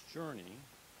on this journey,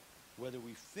 whether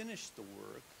we finish the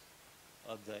work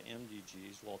of the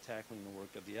MDGs while tackling the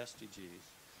work of the SDGs,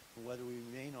 and whether we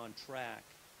remain on track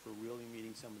for really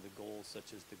meeting some of the goals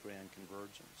such as the Grand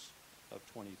Convergence of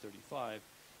 2035,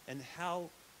 and how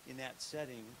in that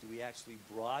setting do we actually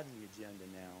broaden the agenda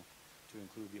now to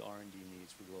include the R&D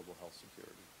needs for global health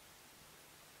security.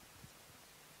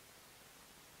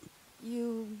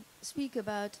 You speak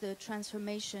about the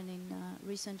transformation in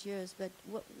recent years, but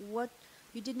what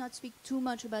you did not speak too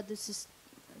much about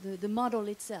the model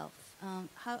itself.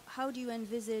 How do you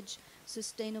envisage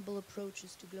sustainable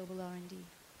approaches to global R&D?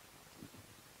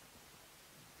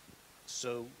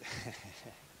 So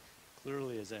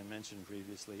clearly, as I mentioned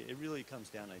previously, it really comes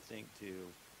down, I think, to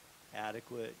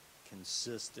adequate,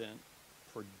 consistent,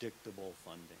 predictable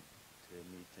funding to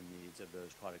meet the needs of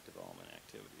those product development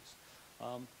activities.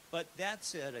 But that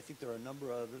said, I think there are a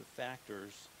number of other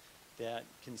factors that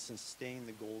can sustain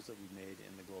the goals that we've made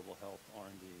in the global health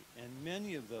R&D. And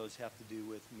many of those have to do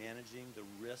with managing the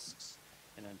risks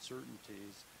and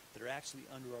uncertainties that are actually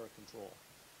under our control.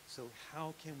 So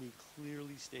how can we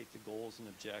clearly state the goals and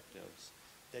objectives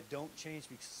that don't change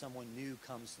because someone new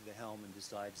comes to the helm and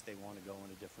decides they want to go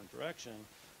in a different direction,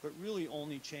 but really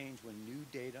only change when new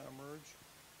data emerge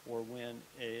or when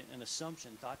an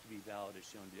assumption thought to be valid is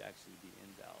shown to actually be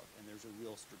invalid, and there's a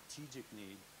real strategic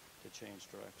need to change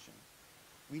direction.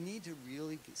 We need to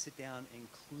really sit down and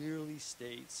clearly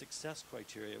state success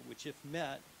criteria, which if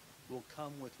met, will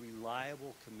come with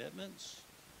reliable commitments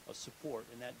of support,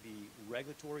 and that be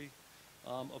regulatory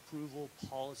approval,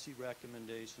 policy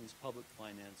recommendations, public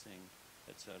financing,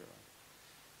 etc.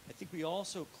 I think we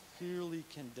also clearly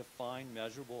can define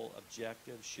measurable,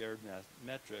 objective, shared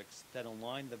metrics that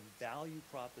align the value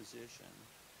proposition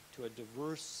to a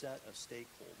diverse set of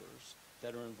stakeholders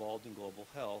that are involved in global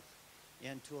health,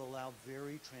 and to allow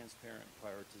very transparent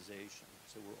prioritization,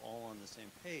 so we're all on the same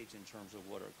page in terms of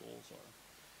what our goals are.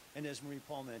 And as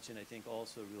Marie-Paule mentioned, I think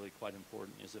also really quite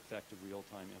important is effective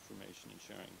real-time information and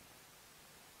sharing.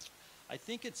 I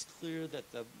think it's clear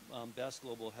that the best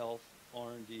global health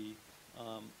R&D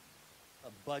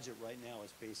budget right now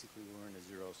is basically we're in a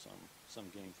zero-sum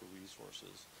game for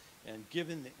resources. And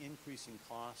given the increasing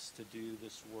costs to do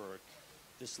this work,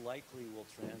 this likely will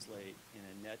translate in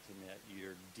a net-to-net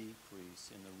year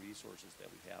decrease in the resources that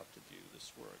we have to do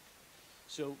this work.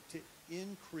 So to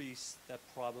increase that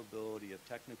probability of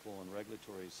technical and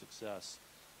regulatory success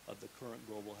of the current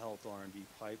global health R&D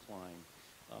pipeline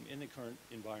in the current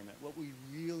environment, what we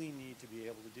really need to be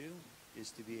able to do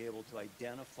is to be able to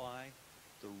identify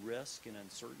the risk and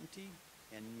uncertainty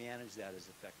and manage that as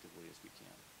effectively as we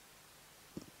can.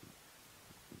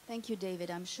 Thank you, David.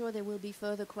 I'm sure there will be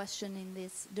further questions in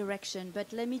this direction,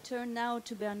 but let me turn now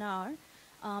to Bernard.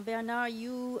 Bernard,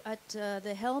 you at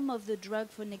the helm of the Drug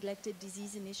for Neglected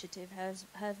Disease Initiative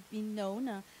have been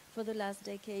known for the last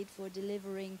decade for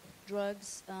delivering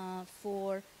drugs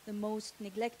for the most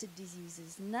neglected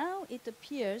diseases. Now it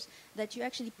appears that you're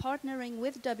actually partnering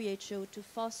with WHO to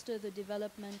foster the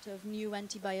development of new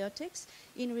antibiotics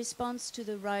in response to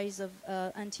the rise of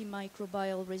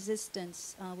antimicrobial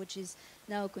resistance, which is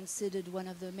now considered one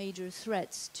of the major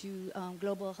threats to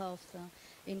global health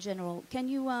in general. Can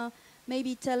you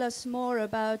maybe tell us more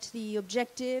about the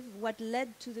objective, what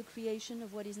led to the creation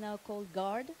of what is now called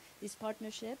GUARD, this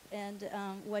partnership, and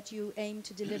what you aim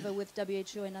to deliver with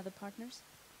WHO and other partners?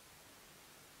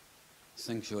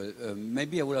 Thanks, Joel.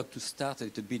 Maybe I would like to start a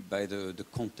little bit by the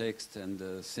context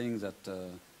and saying that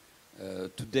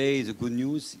today the good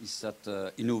news is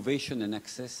that innovation and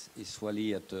access is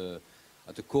really at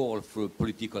the core of a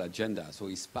political agenda. So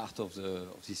it's part of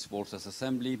this World Health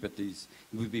Assembly, but it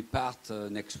will be part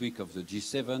next week of the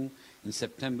G7 in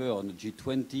September on the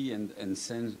G20, and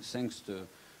thanks to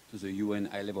the UN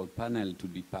high-level panel to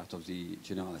be part of the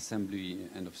General Assembly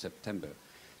end of September.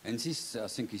 And this, I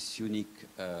think, is unique.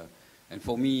 And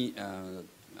for me,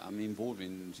 I'm involved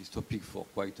in this topic for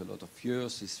quite a lot of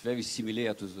years. It's very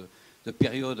similar to the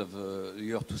period of the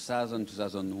year 2000,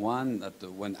 2001,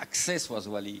 that when access was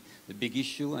really the big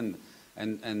issue, and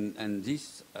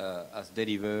this has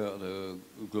delivered the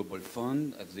Global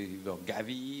Fund, has delivered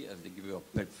Gavi, has delivered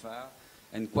PEPFAR,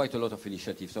 and quite a lot of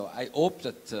initiatives. So I hope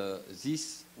that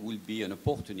this will be an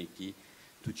opportunity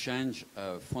to change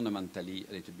fundamentally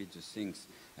a little bit the things.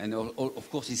 And of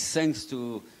course, it's thanks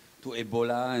to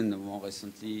Ebola and more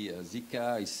recently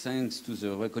Zika, it's thanks to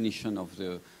the recognition of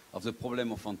the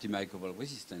problem of antimicrobial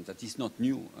resistance. That is not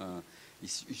new.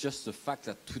 It's just the fact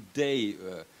that today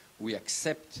we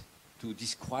accept to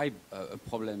describe a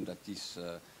problem that is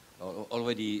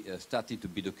already started to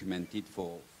be documented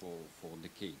for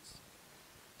decades.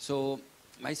 So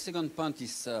my second point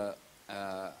is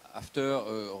after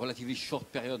a relatively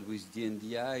short period with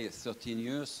DNDi, 13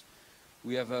 years,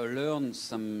 we have learned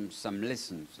some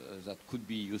lessons that could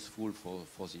be useful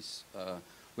for this.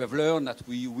 We have learned that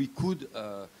we could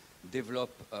develop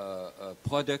a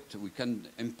product, we can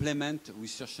implement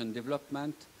research and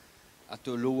development at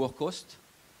a lower cost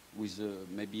with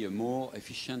maybe a more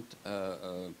efficient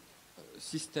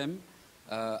system,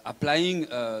 applying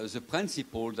the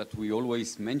principle that we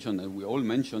always mention, and we all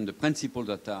mention the principles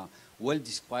that are well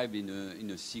described in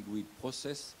a SIGWID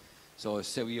process. So a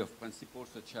series of principles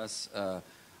such as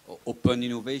open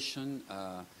innovation,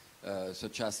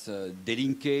 such as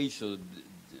delinkage,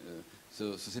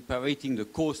 so separating the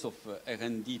cost of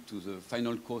R&D to the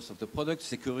final cost of the product,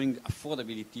 securing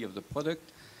affordability of the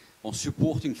product, on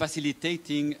supporting,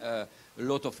 facilitating a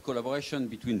lot of collaboration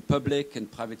between public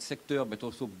and private sector, but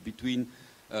also between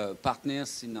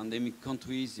partners in endemic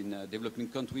countries, in developing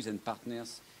countries, and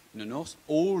partners in the north.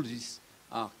 All these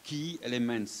are key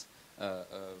elements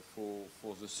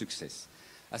for the success.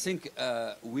 I think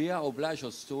we are obliged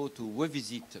also to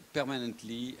revisit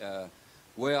permanently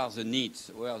where are the needs,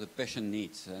 where are the patient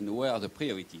needs, and where are the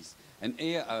priorities. And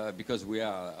here, because we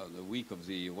are the week of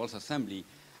the World Assembly,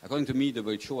 according to me, the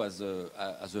WHO has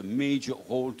a major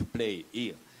role to play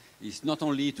here. It's not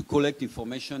only to collect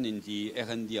information in the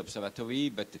R&D observatory,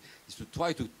 but it's to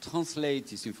try to translate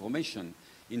this information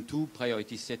into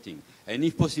priority setting. And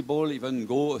if possible, even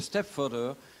go a step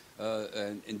further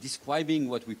in describing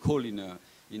what we call in a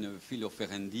field of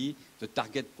R&D, the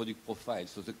target product profile.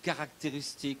 So the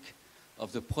characteristic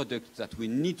of the product that we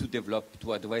need to develop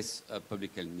to address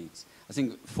public health needs. I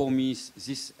think for me,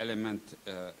 this element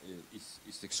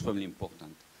is extremely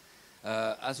important.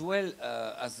 As well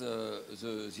as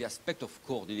the aspect of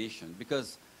coordination,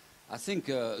 because I think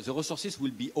the resources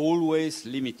will be always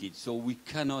limited, so we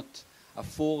cannot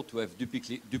afford to have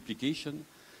duplication.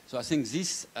 So I think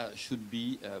this should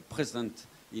be present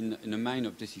in the mind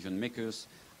of decision makers,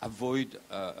 avoid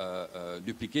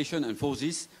duplication, and for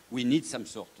this we need some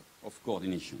sort of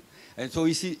coordination. And so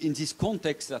it's in this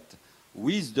context that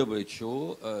with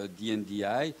WHO,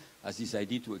 DNDi has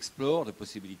decided to explore the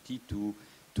possibility to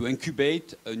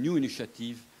incubate a new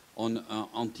initiative on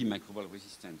antimicrobial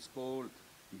resistance called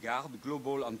GARD,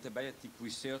 Global Antibiotic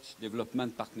Research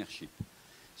Development Partnership.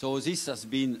 So this has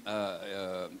been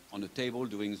on the table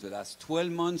during the last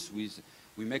 12 months.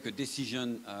 We make a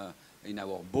decision in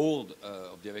our board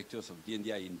of directors of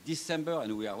DNDi in December,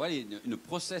 and we are really in a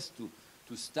process to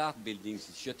start building this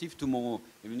initiative. Tomorrow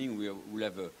evening we will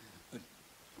have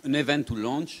an event to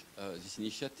launch this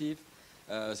initiative.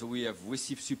 So we have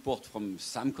received support from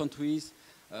some countries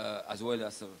as well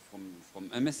as from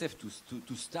MSF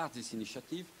to start this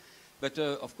initiative. But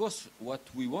of course, what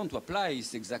we want to apply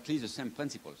is exactly the same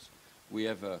principles. We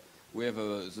have the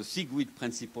SIGWID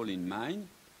principle in mind,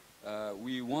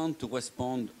 we want to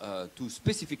respond to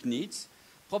specific needs.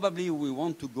 Probably we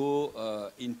want to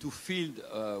go into field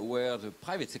where the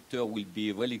private sector will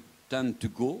be reluctant to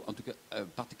go,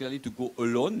 particularly to go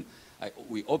alone.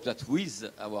 We hope that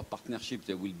with our partnership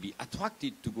they will be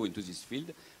attracted to go into this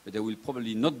field, but they will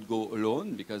probably not go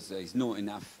alone because there is no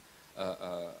enough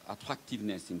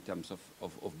attractiveness in terms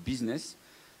of business.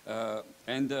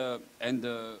 And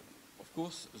of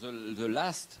course, the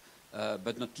last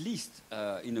but not least,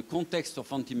 in a context of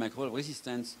antimicrobial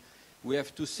resistance, we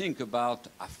have to think about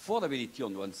affordability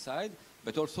on one side,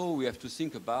 but also we have to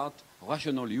think about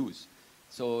rational use.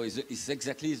 So it's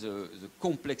exactly the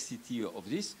complexity of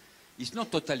this. It's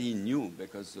not totally new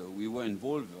because we were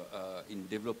involved in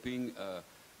developing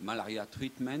malaria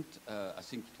treatment. I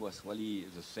think it was really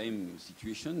the same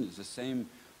situation, the same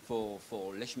for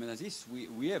leishmaniasis.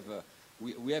 We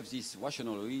have this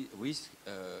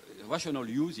rational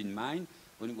use in mind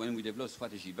when we develop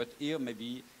strategy. But here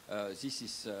maybe this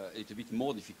is a little bit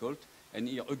more difficult. And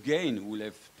here again we'll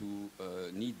have to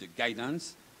need the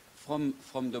guidance from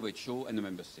WHO and the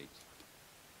member states.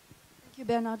 Thank you,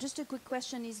 Bernard. Just a quick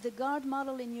question. Is the GUARD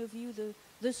model, in your view,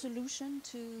 the solution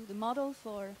to the model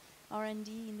for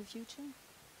R&D in the future?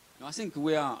 No, I think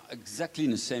we are exactly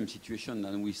in the same situation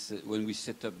than when we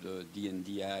set up the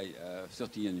DNDi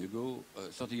 30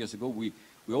 years ago. We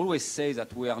always say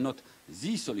that we are not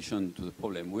the solution to the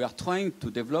problem. We are trying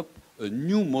to develop a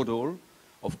new model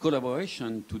of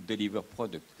collaboration to deliver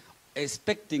product,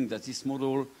 expecting that this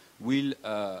model will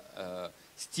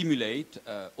stimulate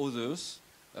others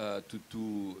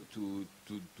to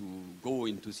go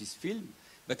into this field,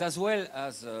 but as well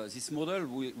as this model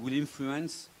will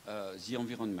influence the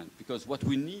environment, because what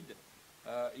we need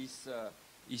is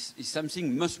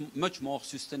something much more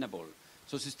sustainable.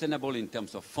 So sustainable in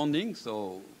terms of funding,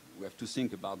 so we have to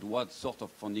think about what sort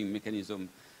of funding mechanism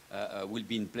will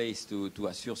be in place to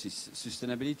assure this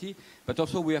sustainability, but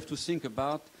also we have to think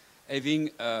about having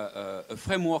a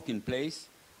framework in place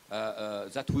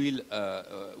that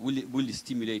will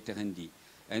stimulate R&D.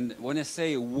 And when I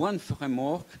say one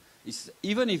framework, is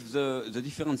even if the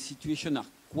different situations are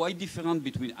quite different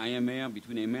between IMR,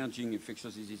 between emerging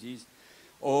infectious diseases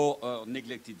or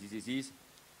neglected diseases,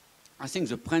 I think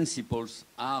the principles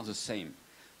are the same.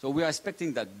 So we are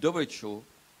expecting that WHO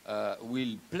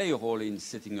will play a role in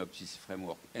setting up this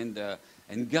framework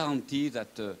and guarantee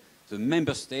that the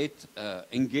member state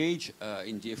engage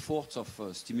in the efforts of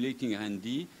stimulating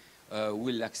R&D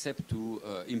will accept to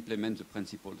implement the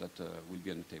principle that will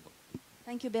be on the table.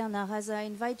 Thank you, Bernard. As I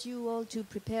invite you all to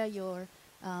prepare your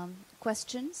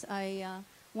questions, I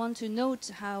want to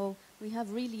note how we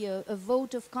have really a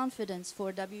vote of confidence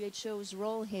for WHO's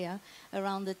role here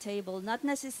around the table, not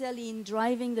necessarily in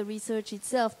driving the research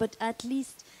itself, but at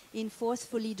least in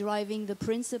forcefully driving the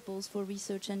principles for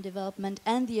research and development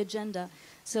and the agenda.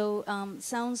 So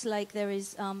sounds like there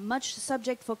is much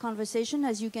subject for conversation.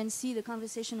 As you can see, the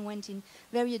conversation went in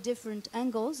very different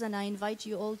angles, and I invite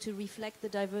you all to reflect the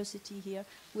diversity here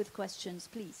with questions,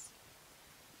 please.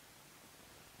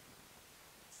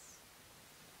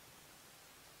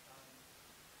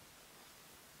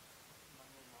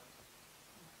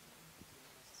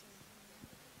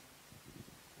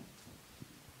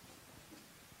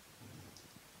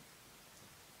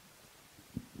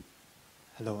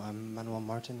 Hello, I'm Manuel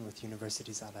Martin with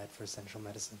Universities Allied for Essential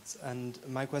Medicines. And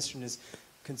my question is,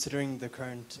 considering the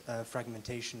current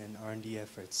fragmentation in R&D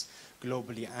efforts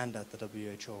globally and at the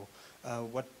WHO,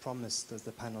 what promise does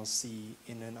the panel see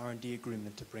in an R&D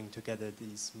agreement to bring together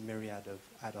these myriad of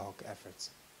ad hoc efforts?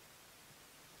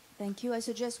 Thank you. I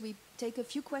suggest we take a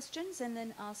few questions and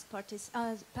then ask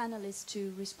panelists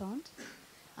to respond.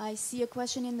 I see a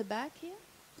question in the back here.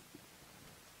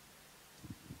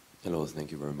 Hello,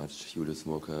 thank you very much. Julius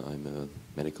Murke, I'm a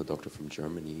medical doctor from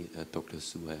Germany. Dr.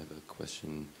 Su, I have a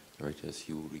question directed at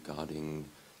you regarding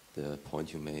the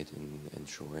point you made in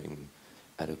ensuring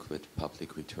adequate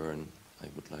public return. I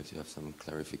would like to have some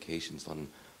clarifications on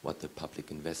what the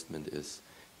public investment is.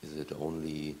 Is it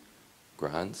only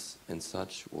grants and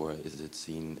such, or is it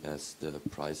seen as the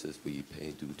prices we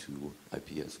pay due to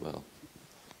IP as well?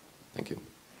 Thank you.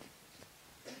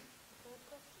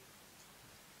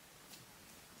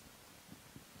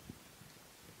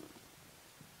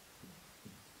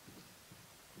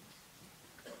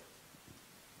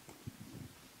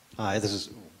 Hi, this is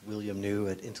William New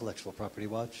at Intellectual Property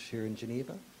Watch here in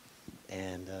Geneva.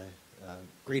 And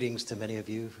greetings to many of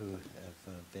you who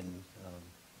have been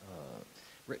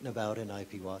written about in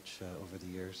IP Watch over the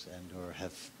years and or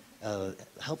have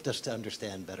helped us to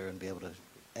understand better and be able to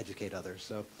educate others.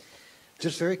 So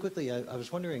Just very quickly, I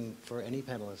was wondering for any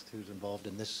panelist who's involved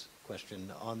in this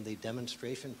question on the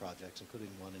demonstration projects, including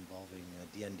one involving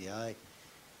DNDi,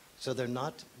 so they're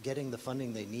not getting the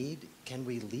funding they need. Can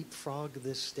we leapfrog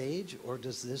this stage, or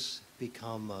does this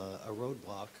become a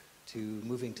roadblock to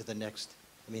moving to the next?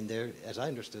 I mean, they're, as I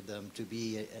understood them, to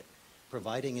be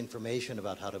providing information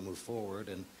about how to move forward,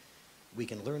 and we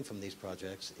can learn from these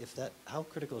projects. If that, how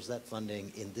critical is that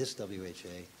funding in this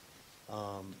WHA?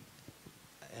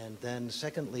 And then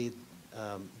secondly,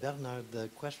 Bernard, the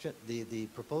question, the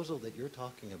proposal that you're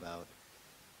talking about,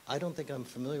 I don't think I'm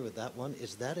familiar with that one.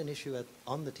 Is that an issue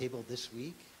on the table this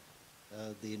week?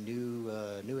 The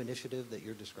new initiative that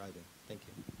you're describing? Thank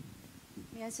you.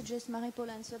 May I suggest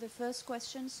Marie-Paule answer the first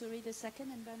question, Suerie the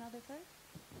second, and Bernard the third?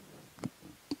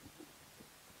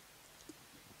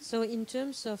 So in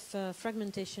terms of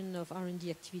fragmentation of R&D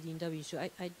activity in WHO,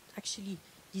 I actually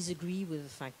disagree with the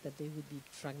fact that they would be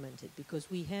fragmented,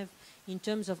 because we have, in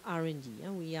terms of R&D,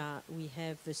 we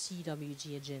have the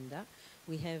CWG agenda,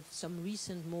 we have some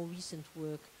more recent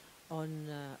work on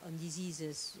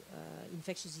diseases,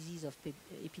 infectious disease of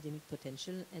epidemic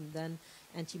potential, and then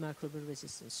antimicrobial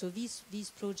resistance. So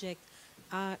these projects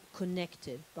are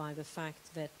connected by the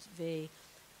fact that they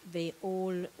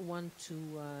all want to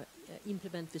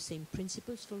implement the same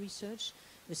principles for research,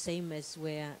 the same as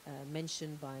were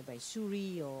mentioned by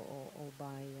Suerie or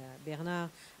by Bernard,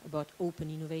 about open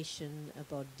innovation,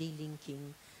 about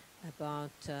delinking,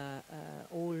 about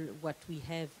all what we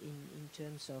have in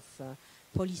terms of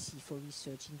policy for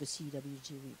research in the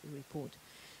CWG report.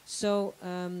 So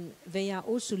they are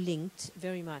also linked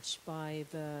very much by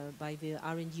the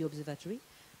R&D observatory,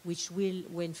 which will,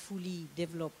 when fully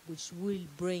developed, which will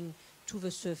bring to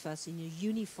the surface in a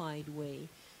unified way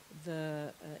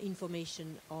the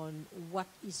information on what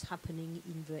is happening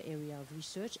in the area of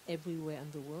research everywhere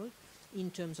in the world, in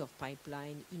terms of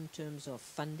pipeline, in terms of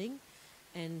funding,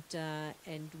 and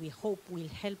we hope will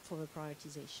help for the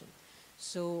prioritization.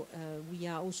 So we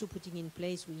are also putting in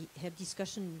place, we have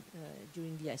discussion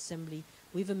during the assembly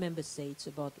with the member states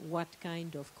about what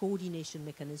kind of coordination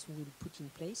mechanism we'll put in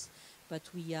place, but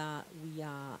we are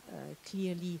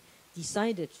clearly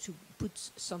decided to put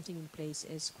something in place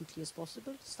as quickly as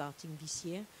possible, starting this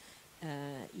year,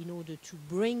 in order to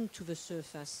bring to the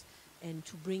surface and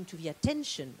to bring to the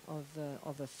attention of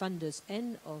the funders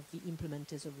and of the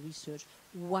implementers of research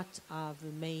what are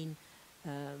the main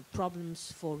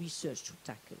problems for research to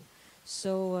tackle.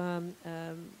 So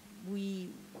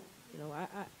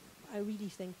I really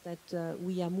think that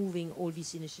we are moving all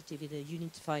this initiative in a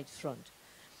unified front.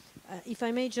 If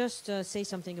I may just say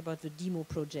something about the demo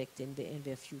project and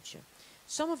their future.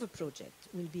 Some of the projects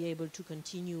will be able to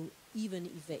continue even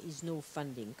if there is no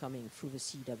funding coming through the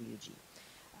CWG.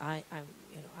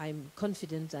 I'm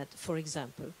confident that, for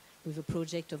example, with a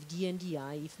project of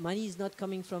DNDi, if money is not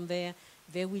coming from there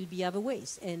will be other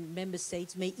ways. And member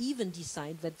states may even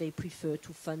decide that they prefer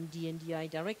to fund DNDi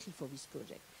directly for this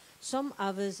project. Some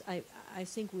others, I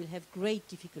think, will have great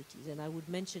difficulties. And I would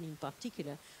mention in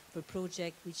particular the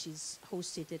project which is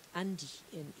hosted at Andy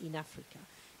in Africa.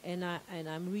 And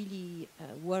I'm really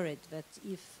worried that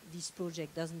if this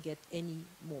project doesn't get any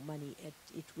more money,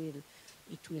 it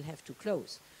will have to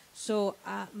close. So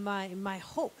my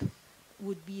hope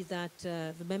would be that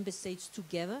the member states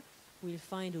together will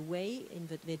find a way in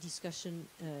their discussion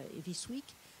this week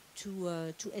to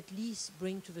at least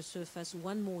bring to the surface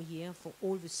one more year for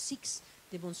all the 6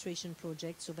 demonstration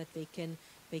projects, so that they can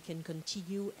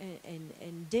continue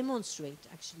and demonstrate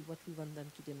actually what we want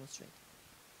them to demonstrate.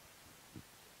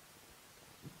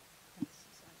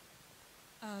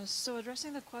 So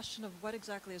addressing the question of what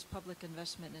exactly is public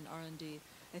investment in R&D,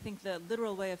 I think the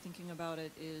literal way of thinking about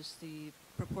it is the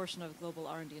proportion of global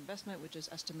R&D investment, which is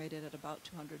estimated at about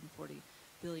 $240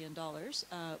 billion,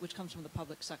 which comes from the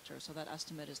public sector. So that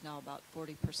estimate is now about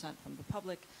 40% from the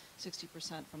public,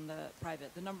 60% from the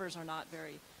private. The numbers are not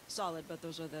very solid, but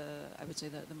those are I would say,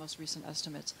 the most recent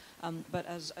estimates. But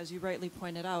as you rightly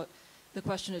pointed out, the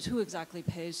question is who exactly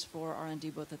pays for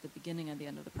R&D both at the beginning and the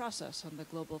end of the process. And the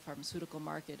global pharmaceutical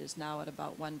market is now at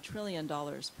about $1 trillion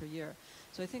per year.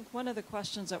 So I think one of the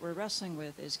questions that we're wrestling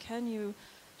with is, can you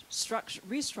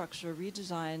restructure,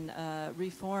 redesign,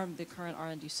 reform the current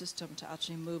R&D system to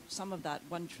actually move some of that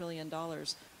 $1 trillion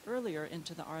earlier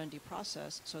into the R&D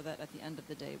process, so that at the end of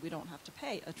the day we don't have to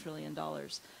pay $1 trillion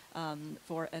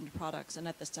for end products, and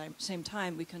at the same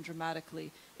time we can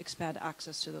dramatically expand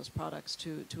access to those products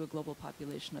to a global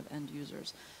population of end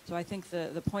users. So I think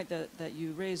the point that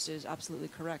you raised is absolutely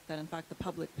correct, that in fact the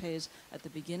public pays at the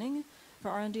beginning, for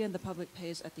R&D and the public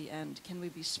pays at the end. Can we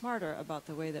be smarter about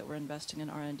the way that we're investing in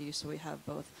R&D so we have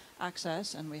both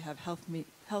access and we have health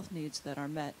needs that are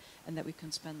met and that we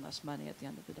can spend less money at the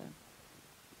end of the day?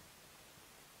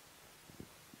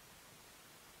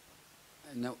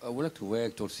 Now, I would like to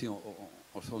react also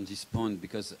on this point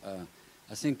because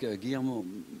I think Guillermo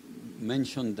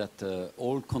mentioned that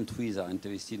all countries are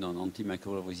interested on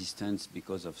antimicrobial resistance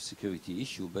because of security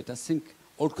issue, but I think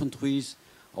all countries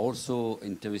are also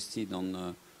interested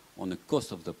on the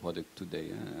cost of the product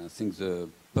today. I think the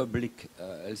public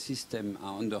health system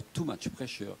are under too much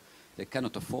pressure. They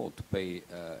cannot afford to pay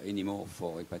anymore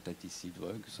for hepatitis C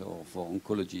drugs or for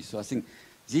oncology. So I think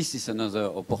this is another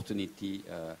opportunity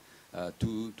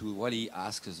to really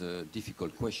ask the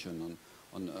difficult question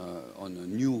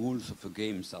on new rules of the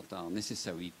games that are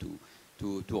necessary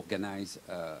to organize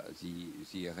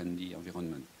the R&D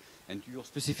environment. And your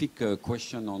specific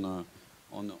question on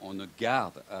a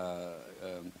guard,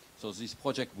 so this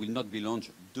project will not be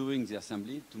launched during the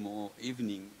assembly. Tomorrow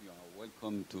evening, you are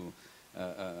welcome to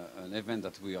an event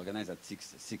that we organize at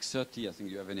 6:30. I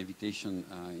think you have an invitation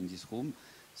in this room.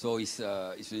 So it's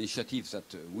an initiative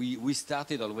that we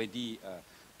started already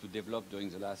to develop during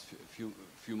the last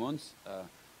few months.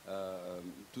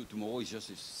 Tomorrow is just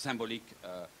a symbolic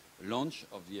launch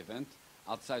of the event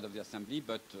outside of the assembly,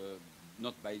 but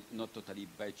not totally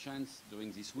by chance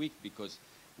during this week because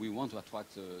we want to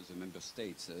attract the member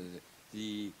states.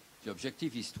 The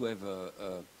objective is to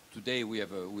have today we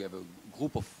have a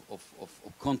group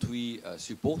of countries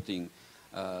supporting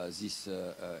these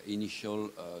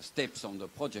initial steps on the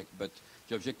project, but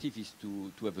the objective is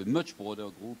to have a much broader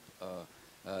group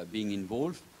being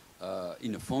involved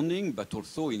in the funding, but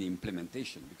also in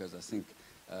implementation, because I think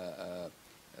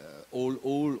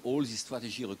all this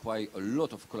strategy require a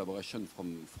lot of collaboration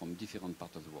from different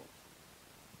parts of the world.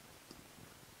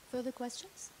 Further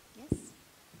questions? Yes.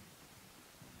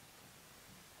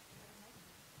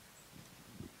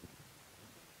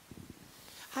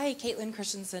 Hi, Caitlin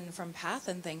Christensen from PATH,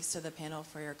 and thanks to the panel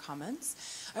for your comments.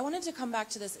 I wanted to come back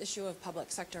to this issue of public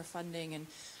sector funding and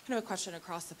kind of a question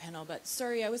across the panel, but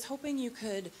Suerie, I was hoping you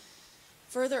could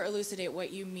further elucidate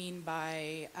what you mean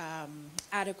by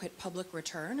adequate public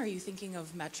return. Are you thinking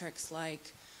of metrics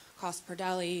like cost per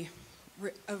DALI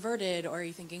averted, or are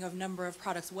you thinking of number of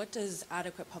products? What does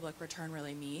adequate public return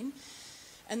really mean?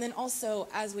 And then also,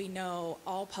 as we know,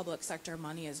 all public sector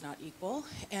money is not equal,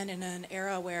 and in an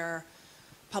era where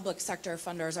public sector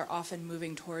funders are often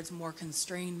moving towards more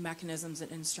constrained mechanisms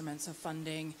and instruments of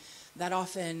funding that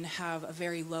often have a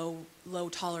very low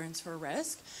tolerance for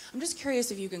risk. I'm just curious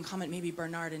if you can comment, maybe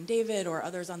Bernard and David or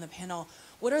others on the panel,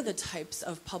 what are the types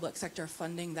of public sector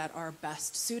funding that are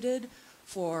best suited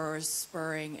for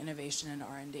spurring innovation in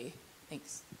R&D?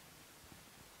 Thanks.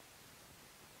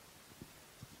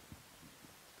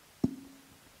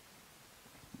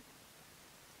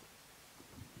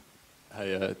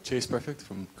 Hi, Chase Perfect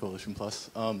from Coalition Plus.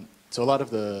 So a lot of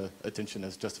the attention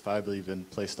has justifiably been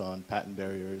placed on patent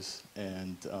barriers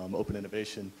and open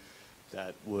innovation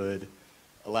that would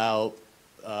allow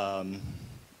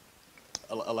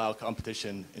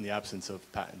competition in the absence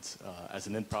of patents as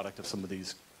an end product of some of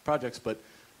these projects, but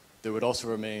there would also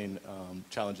remain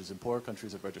challenges in poorer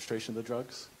countries of registration of the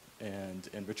drugs and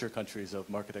in richer countries of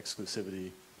market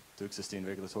exclusivity to existing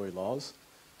regulatory laws.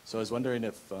 So I was wondering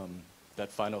if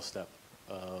that final step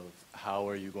of how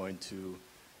are you going to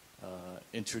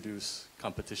introduce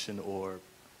competition or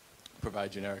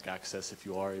provide generic access if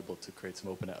you are able to create some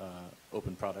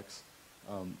open products,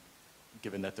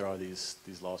 given that there are these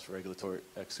laws for regulatory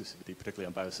exclusivity, particularly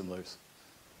on biosimilars.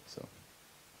 So.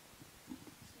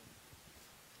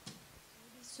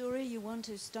 Suerie, you want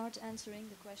to start answering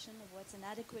the question of what's an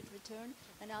adequate return,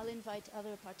 and I'll invite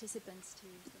other participants to.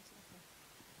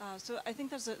 So I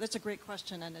think that's a great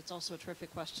question, and it's also a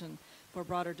terrific question for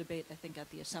broader debate, I think, at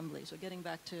the Assembly. So getting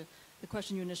back to the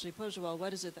question you initially posed, well,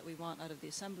 what is it that we want out of the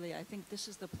Assembly? I think this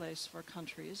is the place for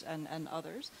countries and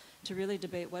others to really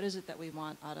debate what is it that we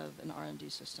want out of an R&D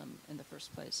system in the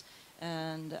first place.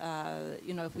 And,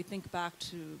 you know, if we think back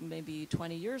to maybe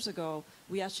 20 years ago,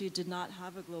 we actually did not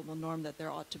have a global norm that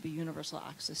there ought to be universal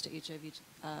access to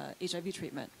HIV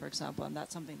treatment, for example, and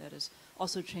that's something that has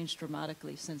also changed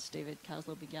dramatically since David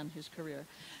Kaslow began his career.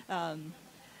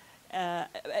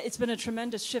 It's been a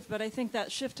tremendous shift, but I think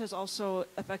that shift has also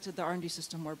affected the R&D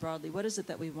system more broadly. What is it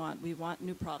that we want? We want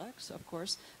new products, of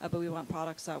course, but we want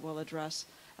products that will address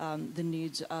the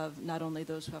needs of not only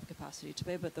those who have capacity to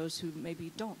pay, but those who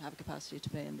maybe don't have capacity to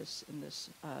pay in this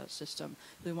system.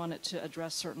 We want it to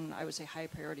address certain, I would say, high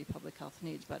priority public health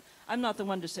needs. But I'm not the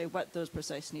one to say what those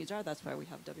precise needs are. That's why we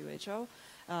have WHO.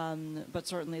 But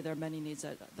certainly there are many needs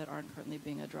that aren't currently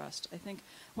being addressed. I think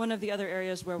one of the other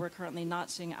areas where we're currently not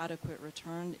seeing adequate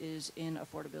return is in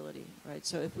affordability, right?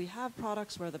 So if we have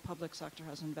products where the public sector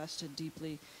has invested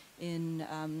deeply in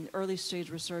early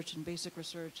stage research and basic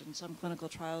research and some clinical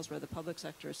trials where the public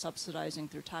sector is subsidizing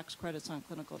through tax credits on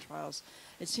clinical trials,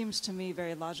 it seems to me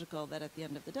very logical that at the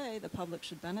end of the day, the public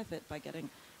should benefit by getting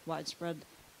widespread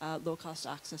low-cost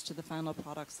access to the final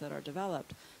products that are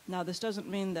developed. Now, this doesn't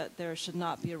mean that there should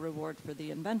not be a reward for the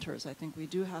inventors. I think we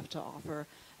do have to offer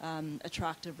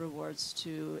attractive rewards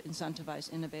to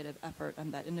incentivize innovative effort,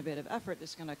 and that innovative effort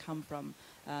is going to come from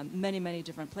many, many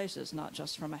different places, not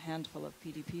just from a handful of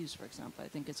PDPs, for example. I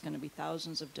think it's going to be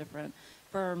thousands of different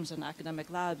firms and academic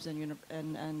labs and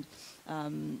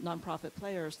nonprofit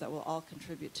players that will all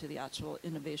contribute to the actual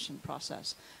innovation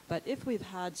process. But if we've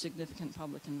had significant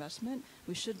public investment,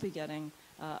 we should be getting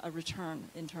a return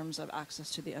in terms of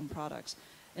access to the end products.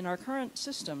 In our current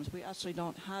systems, we actually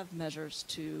don't have measures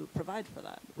to provide for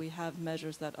that. We have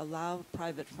measures that allow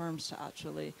private firms to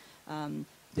actually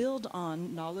build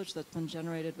on knowledge that's been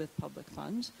generated with public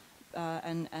funds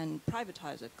and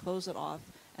privatize it, close it off,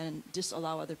 and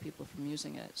disallow other people from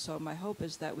using it. So my hope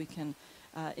is that we can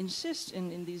insist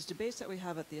in these debates that we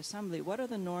have at the Assembly, what are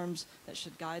the norms that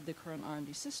should guide the current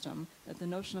R&D system, that the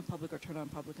notion of public return on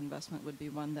public investment would be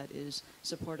one that is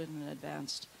supported and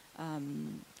advanced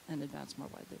more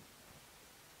widely.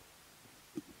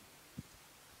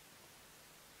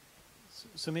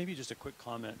 So maybe just a quick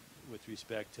comment with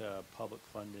respect to public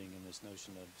funding and this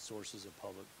notion of sources of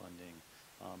public funding.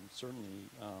 Certainly,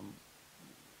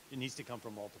 it needs to come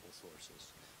from multiple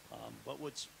sources. But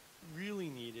what's really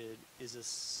needed is a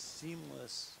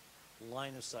seamless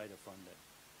line of sight of funding,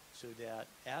 so that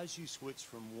as you switch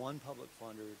from one public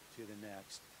funder to the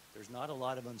next, there's not a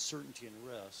lot of uncertainty and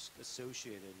risk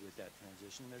associated with that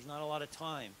transition. There's not a lot of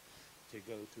time to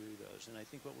go through those. And I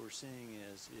think what we're seeing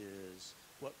is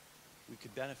what we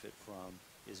could benefit from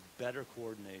is better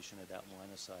coordination of that line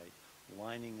of sight,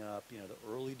 lining up, the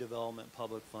early development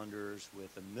public funders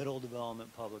with the middle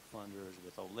development public funders,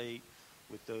 with the late,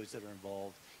 with those that are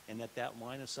involved, and that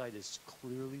line of sight is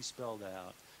clearly spelled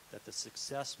out, that the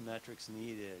success metrics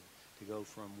needed to go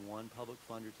from one public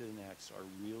funder to the next are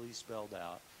really spelled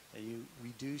out, and you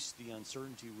reduce the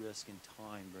uncertainty, risk, and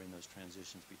time during those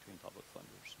transitions between public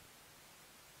funders.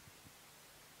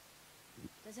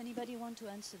 Does anybody want to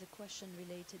answer the question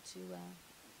related to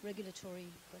regulatory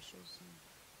pressures?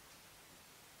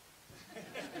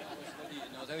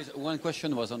 No, there is one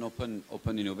question was on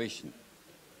open innovation.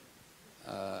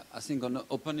 I think on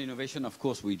open innovation, of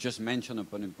course, we just mentioned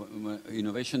open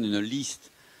innovation in a list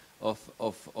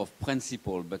of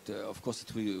principle, but of course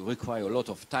it will require a lot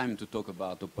of time to talk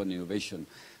about open innovation.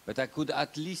 But I could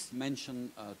at least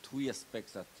mention three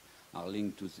aspects that are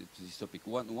linked to this topic.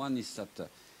 One is that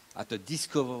at the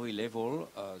discovery level,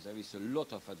 there is a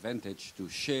lot of advantage to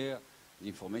share the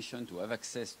information, to have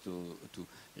access to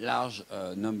large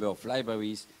number of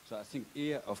libraries. So I think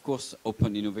here, of course,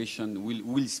 open innovation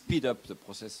will speed up the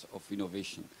process of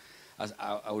innovation. As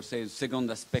I would say, the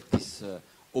second aspect is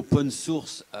open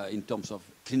source in terms of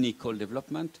clinical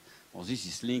development. Well, this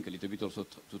is linked a little bit also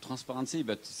to transparency,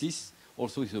 but this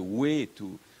also is a way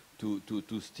to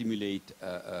stimulate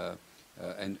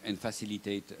and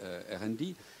facilitate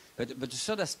R&D. But the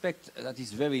third aspect that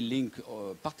is very linked,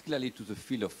 particularly to the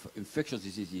field of infectious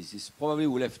diseases, is probably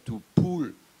we'll have to pool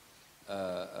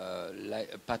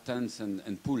patents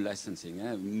and pool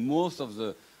licensing. Most of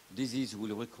the disease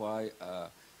will require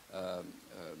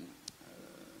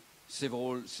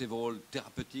several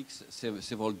therapeutics,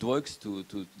 several drugs to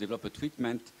develop a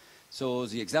treatment. So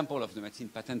the example of the medicine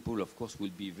patent pool, of course,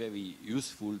 will be very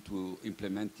useful to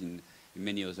implement in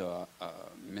many other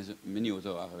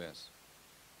areas.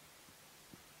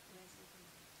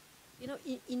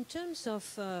 In terms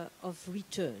of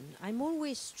return, I'm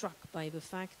always struck by the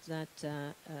fact that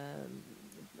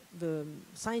the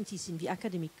scientists in the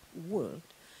academic world,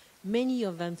 many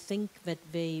of them think that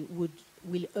they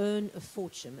will earn a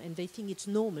fortune, and they think it's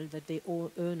normal that they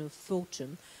all earn a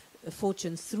fortune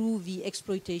through the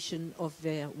exploitation of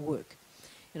their work.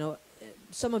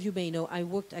 Some of you may know I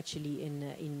worked actually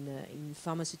in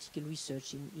pharmaceutical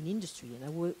research in industry, and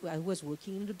I was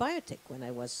working in the biotech when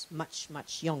I was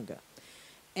much younger.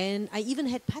 And I even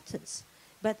had patents.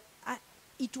 But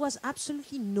it was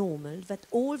absolutely normal that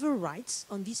all the rights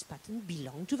on this patent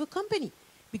belonged to the company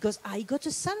because I got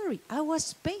a salary. I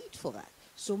was paid for that.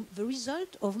 So the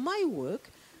result of my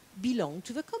work belong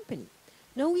to the company.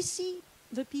 Now we see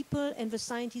the people and the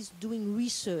scientists doing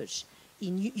research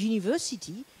in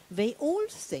university, they all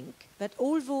think that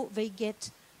although they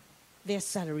get their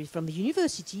salary from the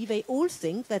university, they all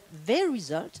think that their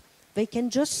result they can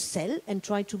just sell and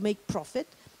try to make profit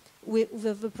with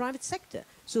the private sector.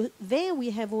 So there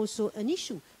we have also an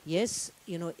issue. Yes,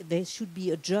 you know, there should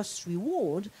be a just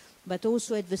reward, but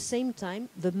also at the same time,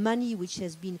 the money which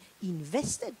has been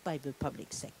invested by the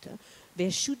public sector, there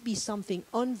should be something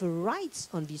on the rights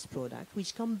on this product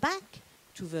which come back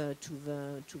to the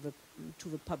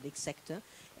public sector.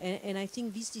 And I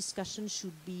think this discussion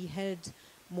should be held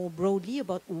more broadly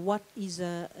about what is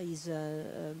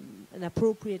an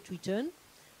appropriate return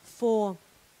for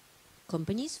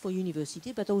companies, for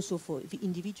university, but also for the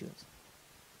individuals.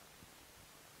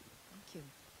 Thank you.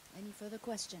 Any further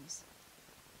questions?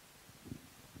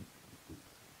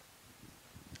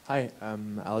 Hi,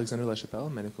 I'm Alexander Lachapelle,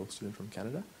 medical student from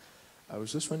Canada. I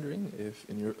was just wondering if,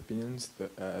 in your opinions,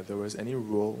 there was any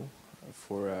role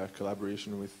for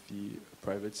collaboration with the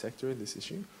private sector in this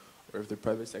issue, or if the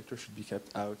private sector should be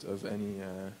kept out of any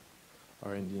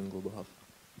R&D in global health.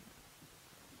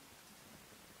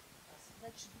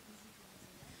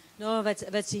 No,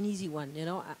 that's an easy one. You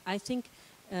know, I think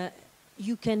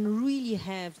you can really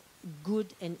have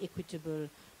good and equitable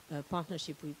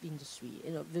partnership with industry.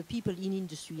 You know, the people in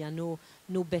industry are no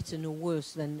better, no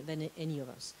worse than any of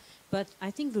us. But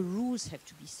I think the rules have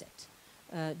to be set.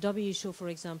 WHO, for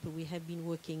example, we have been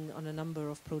working on a number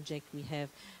of projects we have,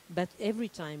 but every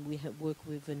time we have worked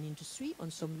with an industry on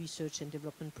some research and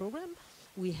development program,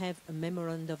 we have a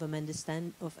memorandum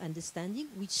of understanding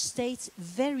which states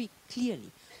very clearly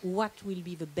what will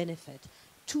be the benefit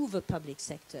to the public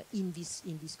sector in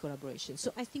this collaboration.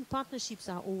 So I think partnerships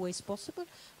are always possible,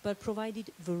 but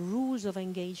provided the rules of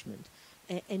engagement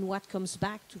and what comes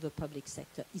back to the public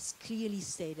sector is clearly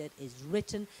stated, is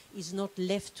written, is not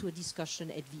left to a discussion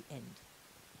at the end.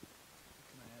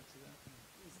 Can I add to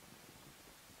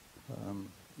that?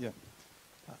 Yeah.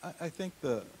 I think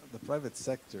the private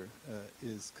sector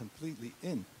is completely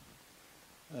in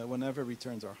whenever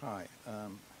returns are high.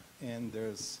 And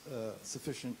there's a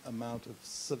sufficient amount of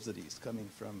subsidies coming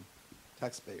from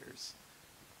taxpayers.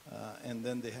 And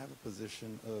then they have a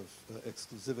position of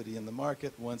exclusivity in the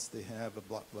market once they have a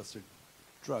blockbuster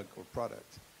drug or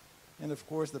product. And of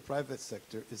course, the private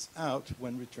sector is out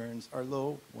when returns are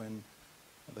low, when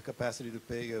the capacity to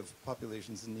pay of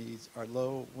population's needs are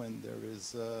low, when there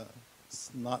is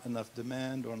not enough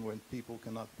demand, or when people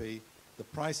cannot pay the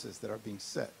prices that are being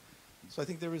set. So I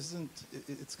think there isn't,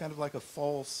 it's kind of like a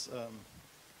false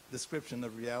description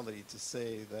of reality to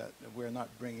say that we're not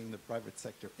bringing the private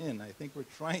sector in. I think we're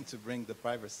trying to bring the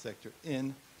private sector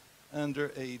in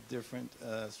under a different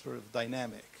sort of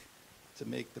dynamic to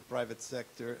make the private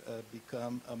sector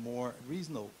become a more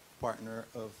reasonable partner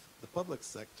of the public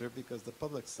sector, because the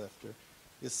public sector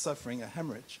is suffering a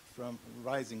hemorrhage from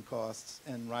rising costs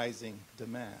and rising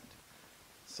demand.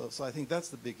 So I think that's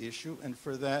the big issue, and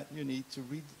for that you need to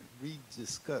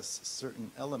rediscuss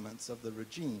certain elements of the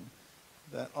regime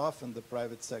that often the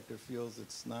private sector feels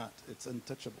it's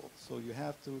untouchable. So you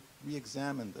have to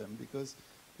re-examine them, because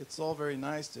it's all very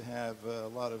nice to have a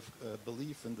lot of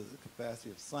belief in the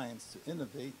capacity of science to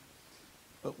innovate,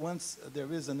 but once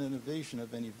there is an innovation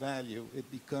of any value, it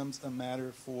becomes a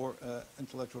matter for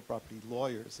intellectual property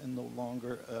lawyers and no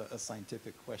longer a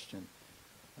scientific question.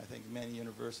 I think many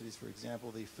universities, for example,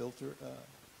 they filter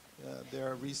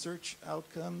their research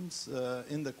outcomes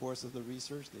in the course of the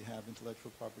research. They have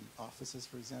intellectual property offices,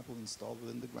 for example, installed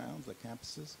within the grounds, like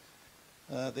campuses.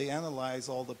 They analyze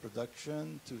all the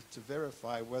production to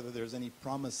verify whether there's any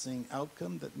promising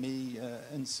outcome that may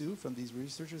ensue from these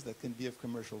researchers that can be of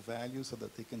commercial value, so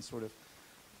that they can sort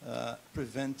of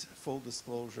prevent full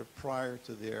disclosure prior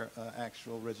to their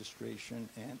actual registration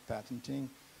and patenting.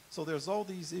 So there's all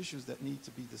these issues that need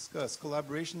to be discussed.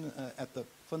 Collaboration at the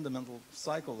fundamental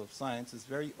cycle of science is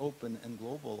very open and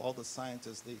global. All the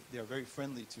scientists, they are very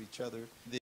friendly to each other.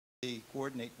 They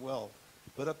coordinate well,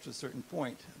 but up to a certain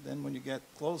point. Then when you get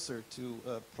closer to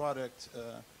product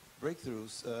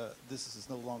breakthroughs, this is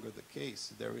no longer the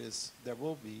case. There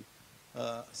will be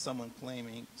someone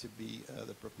claiming to be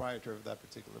the proprietor of that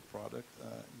particular product,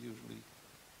 usually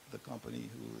the company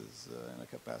who is in a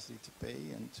capacity to pay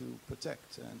and to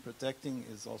protect. And protecting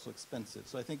is also expensive.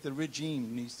 So I think the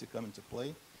regime needs to come into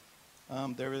play.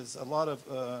 There is a lot of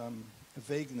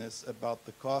vagueness about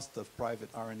the cost of private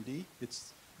R&D.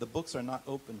 The books are not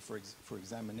open for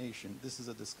examination. This is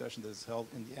a discussion that is held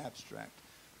in the abstract.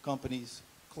 Companies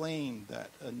claim that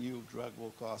a new drug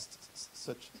will cost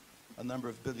such a number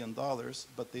of $1 billion,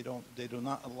 but they do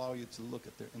not allow you to look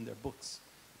at in their books.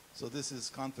 So this is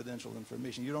confidential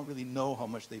information. You don't really know how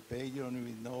much they pay. You don't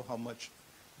really know how much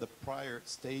the prior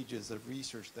stages of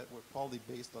research that were probably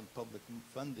based on public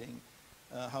funding,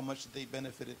 how much they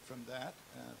benefited from that,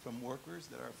 from workers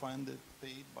that are funded,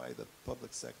 paid by the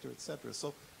public sector, etc.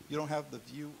 So you don't have the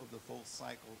view of the full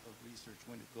cycle of research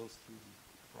when it goes through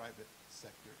the private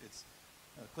sector. It's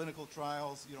clinical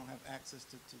trials. You don't have access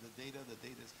to the data. The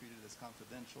data is treated as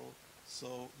confidential.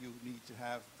 So you need to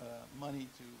have money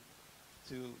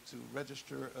to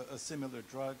register a similar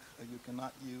drug. You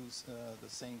cannot use the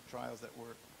same trials that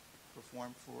were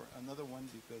performed for another one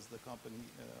because the company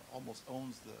almost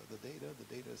owns the data.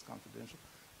 The data is confidential.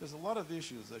 There's a lot of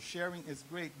issues. Sharing is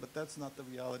great, but that's not the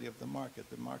reality of the market.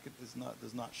 The market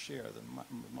does not share. The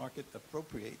market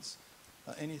appropriates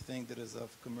anything that is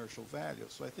of commercial value.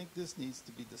 So I think this needs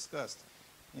to be discussed.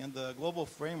 And the global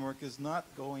framework is not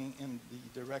going in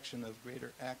the direction of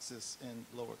greater access and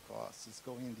lower costs. It's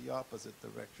going in the opposite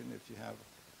direction if you have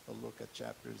a look at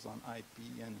chapters on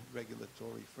IP and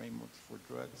regulatory frameworks for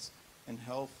drugs and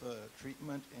health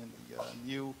treatment and the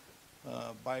new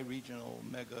bi-regional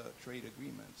mega trade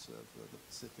agreements of the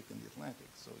Pacific and the Atlantic.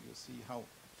 So you'll see how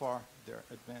far they're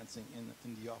advancing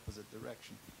in the opposite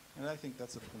direction. And I think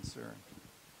that's of concern.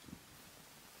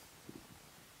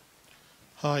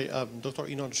 Hi, I'm Dr.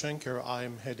 Inon Schenker.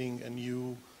 I'm heading a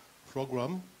new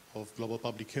program of global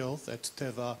public health at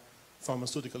Teva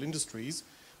Pharmaceutical Industries,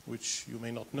 which you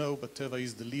may not know, but Teva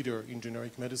is the leader in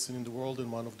generic medicine in the world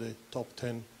and one of the top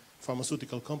 10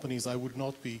 pharmaceutical companies. I would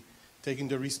not be taking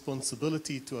the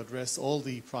responsibility to address all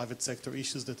the private sector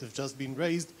issues that have just been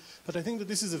raised, but I think that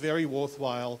this is a very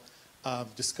worthwhile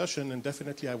discussion, and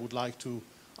definitely I would like to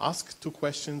ask 2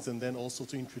 questions and then also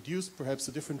to introduce perhaps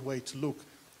a different way to look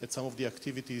at some of the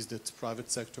activities that private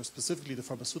sector, specifically the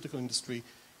pharmaceutical industry,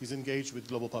 is engaged with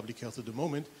global public health at the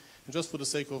moment. And just for the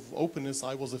sake of openness,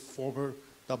 I was a former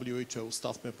WHO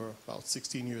staff member about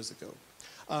 16 years ago.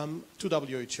 To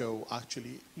WHO,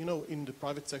 actually, you know, in the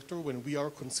private sector, when we are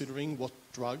considering what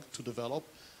drug to develop,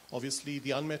 obviously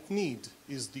the unmet need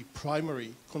is the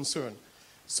primary concern.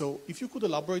 So if you could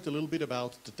elaborate a little bit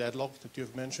about the deadlock that you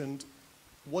have mentioned,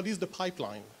 what is the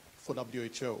pipeline for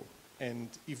WHO? And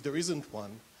if there isn't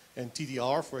one, and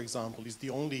TDR, for example, is the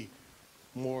only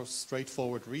more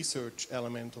straightforward research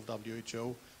element of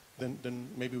WHO, then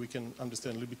maybe we can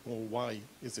understand a little bit more why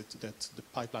is it that the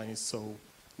pipeline is so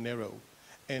narrow.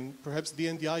 And perhaps the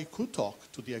NDI could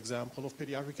talk to the example of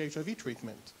pediatric HIV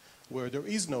treatment, where there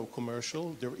is no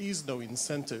commercial, there is no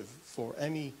incentive for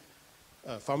any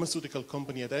pharmaceutical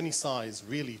company at any size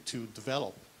really to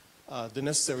develop the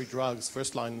necessary drugs,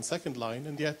 first line and second line,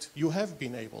 and yet you have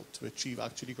been able to achieve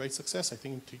actually great success, I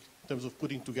think, in terms of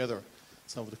putting together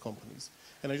some of the companies.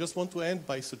 And I just want to end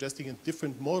by suggesting a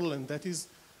different model, and that is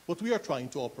what we are trying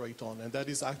to operate on, and that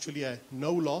is actually a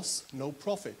no loss, no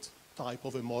profit type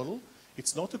of a model.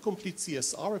 It's not a complete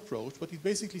CSR approach, but it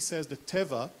basically says that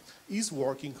Teva is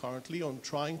working currently on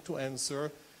trying to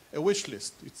answer a wish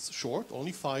list. It's short,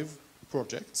 only 5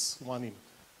 projects, one in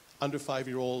under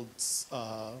 5-year-olds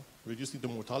reducing the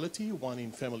mortality, one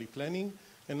in family planning,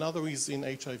 another is in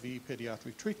HIV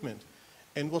pediatric treatment.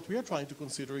 And what we are trying to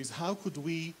consider is how could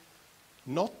we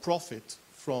not profit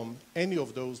from any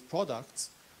of those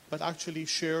products, but actually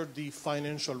share the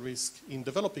financial risk in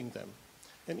developing them.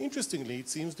 And interestingly, it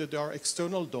seems that there are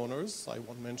external donors, I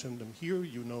won't mention them here,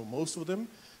 you know most of them,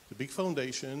 the big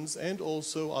foundations, and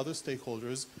also other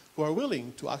stakeholders who are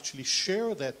willing to actually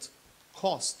share that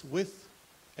cost with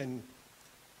a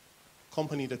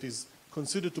company that is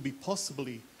considered to be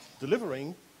possibly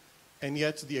delivering, and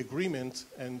yet the agreement,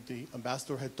 and the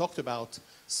ambassador had talked about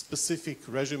specific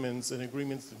regimens and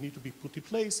agreements that need to be put in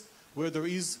place where there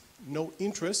is no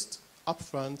interest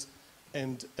upfront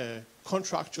and a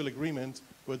contractual agreement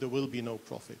where there will be no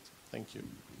profit. Thank you.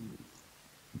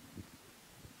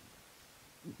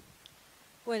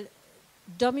 Well,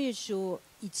 WHO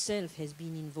itself has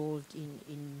been involved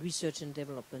in research and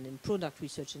development and product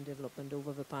research and development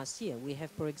over the past year. We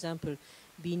have, for example,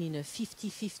 been in a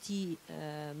 50-50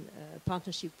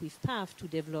 partnership with PAF to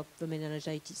develop the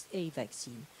meningitis A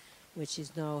vaccine, which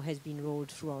is now has been rolled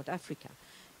throughout Africa.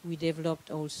 We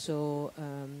developed also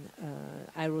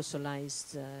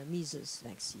aerosolized measles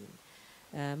vaccine.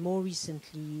 More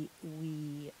recently,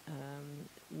 we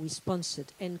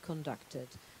sponsored and conducted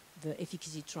the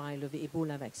efficacy trial of the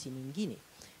Ebola vaccine in Guinea.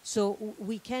 So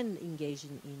we can engage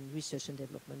in research and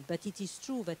development, but it is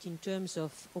true that in terms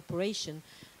of operation,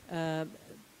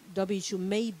 WHO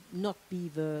may not be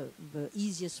the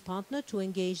easiest partner to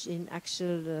engage in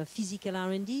actual physical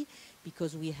R&D,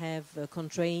 because we have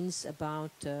constraints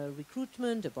about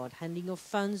recruitment, about handling of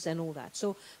funds and all that.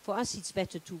 So for us it's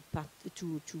better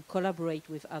to collaborate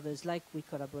with others, like we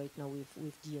collaborate now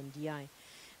with DNDi.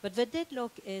 But the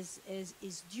deadlock is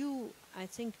due, I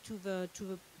think, to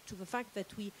the fact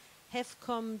that we have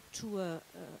come to a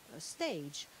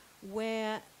stage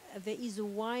where there is a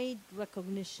wide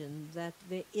recognition that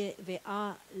there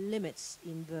are limits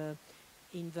in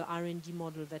the R&D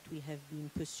model that we have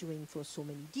been pursuing for so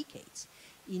many decades.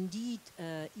 Indeed,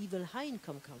 even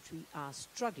high-income countries are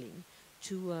struggling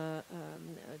to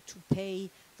pay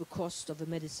the cost of the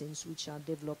medicines which are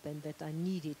developed and that are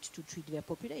needed to treat their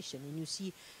population. And you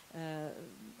see,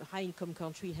 high-income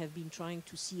countries have been trying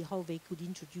to see how they could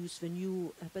introduce the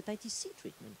new hepatitis C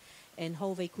treatment and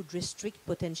how they could restrict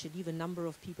potentially the number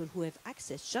of people who have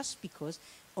access, just because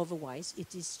otherwise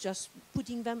it is just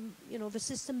putting them, the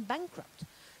system bankrupt.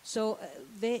 So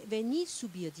there needs to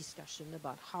be a discussion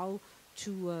about how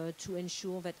to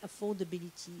ensure that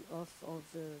affordability of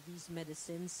these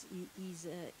medicines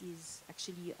is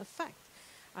actually a fact.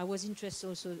 I was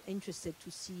also interested to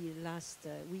see last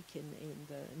week in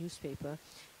the newspaper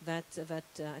that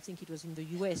I think it was in the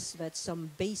US, that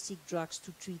some basic drugs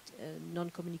to treat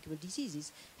non-communicable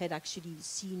diseases had actually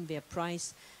seen their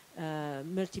price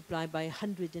multiply by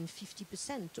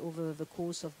 150% over the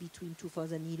course of between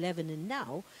 2011 and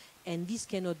now, and this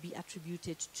cannot be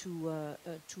attributed to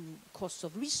costs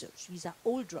of research. These are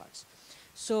all drugs.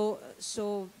 So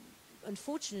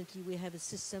unfortunately, we have a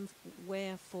system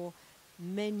where for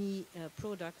many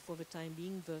products, for the time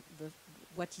being,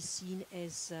 what is seen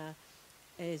as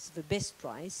the best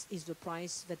price is the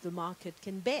price that the market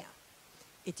can bear.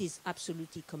 It is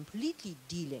absolutely completely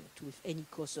delinked with any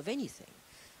cost of anything.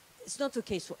 It's not the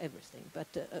case for everything, but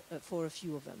for a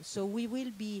few of them. So we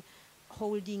will be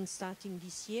holding, starting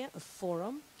this year, a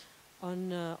forum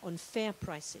on fair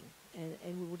pricing,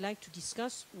 and we would like to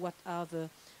discuss what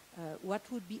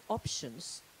would be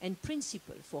options and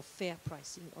principle for fair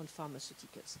pricing on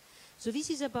pharmaceuticals. So this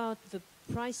is about the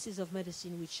prices of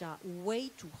medicine which are way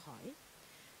too high,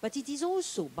 but it is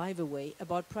also, by the way,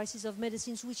 about prices of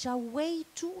medicines which are way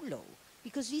too low,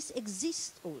 because this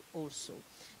exists also.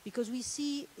 Because we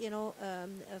see,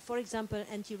 for example,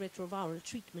 antiretroviral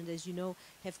treatment, as you know,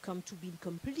 have come to be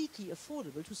completely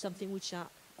affordable to something which are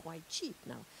quite cheap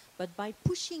now. But by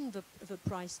pushing the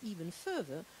price even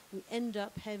further, we end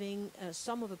up having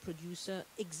some of the producer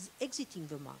exiting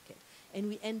the market. And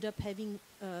we end up having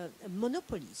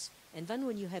monopolies. And then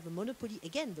when you have a monopoly,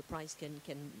 again, the price can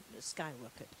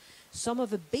skyrocket. Some of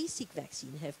the basic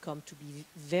vaccines have come to be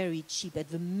very cheap,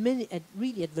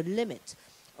 really at the limit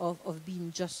of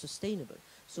being just sustainable.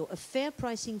 So a fair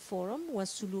pricing forum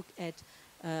was to look at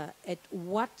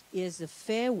what is a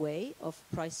fair way of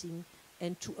pricing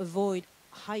and to avoid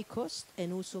high cost,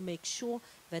 and also make sure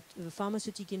that the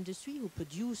pharmaceutical industry who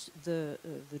produce the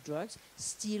drugs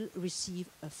still receive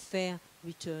a fair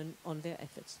return on their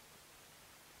efforts.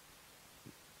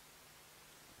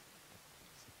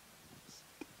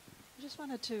 I just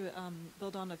wanted to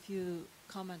build on a few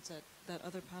comments that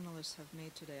other panelists have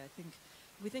made today. I think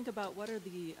we think about what are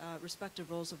the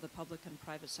respective roles of the public and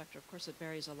private sector. Of course, it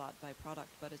varies a lot by product,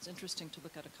 but it's interesting to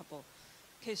look at a couple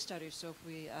case studies. So if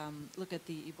we look at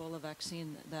the Ebola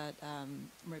vaccine that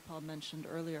Marie-Paule mentioned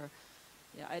earlier,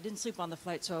 yeah, I didn't sleep on the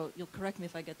flight, so you'll correct me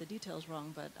if I get the details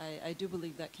wrong, but I do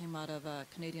believe that came out of a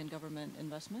Canadian government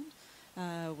investment,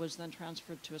 was then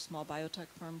transferred to a small biotech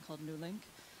firm called Newlink.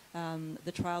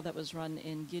 The trial that was run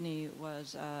in Guinea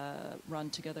was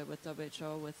run together with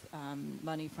WHO, with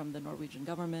money from the Norwegian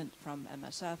government, from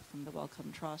MSF, from the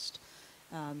Wellcome Trust,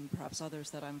 perhaps others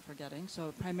that I'm forgetting.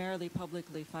 So primarily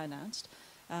publicly financed.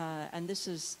 And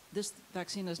this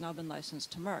vaccine has now been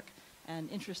licensed to Merck. And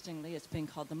interestingly, it's being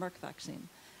called the Merck vaccine.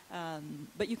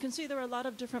 But you can see there are a lot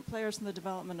of different players in the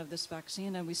development of this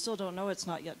vaccine, and we still don't know. It's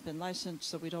not yet been licensed,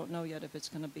 so we don't know yet if it's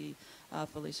going to be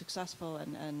fully successful.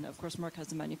 And of course, Merck has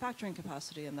the manufacturing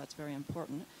capacity, and that's very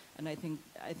important. And I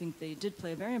think they did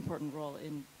play a very important role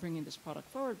in bringing this product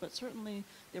forward, but certainly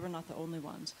they were not the only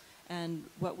ones. And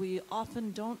what we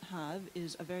often don't have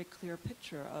is a very clear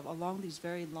picture of along these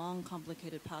very long,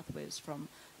 complicated pathways from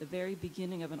the very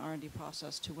beginning of an R&D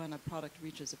process to when a product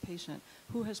reaches a patient,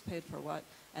 who has paid for what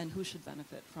and who should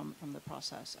benefit from the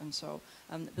process. And so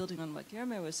building on what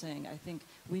Guillermo was saying, I think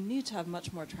we need to have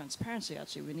much more transparency,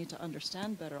 actually. We need to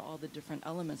understand better all the different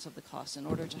elements of the cost in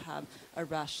order to have a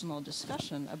rational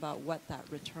discussion about what that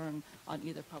return on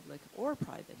either public or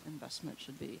private investment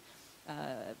should be.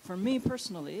 For me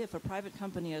personally, if a private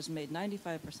company has made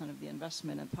 95% of the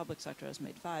investment and public sector has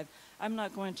made 5%, I'm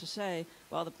not going to say,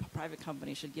 well, the private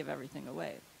company should give everything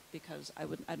away, because I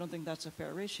don't think that's a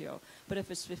fair ratio. But if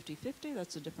it's 50-50,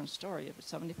 that's a different story. If it's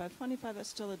 75-25, that's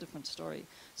still a different story.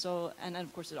 So, and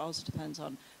of course it also depends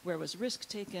on where was risk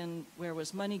taken, where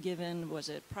was money given, was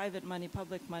it private money,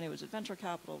 public money, was it venture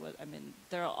capital? I mean,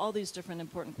 there are all these different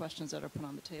important questions that are put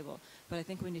on the table. But I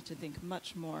think we need to think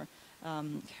much more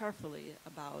carefully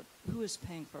about who is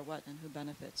paying for what and who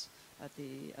benefits at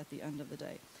the end of the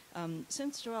day.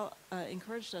 Since Joël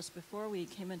encouraged us before we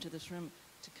came into this room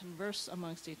to converse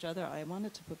amongst each other, I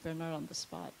wanted to put Bernard on the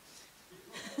spot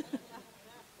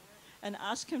and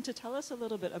ask him to tell us a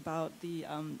little bit about the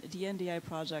DNDi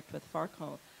project with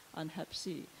Farco on Hep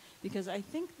C, because I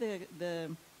think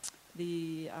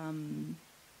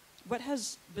what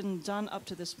has been done up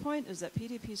to this point is that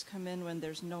PDPs come in when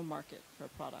there's no market for a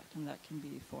product, and that can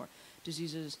be for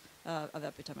diseases of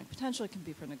epidemic potential, it can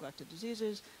be for neglected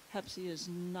diseases. Hep C is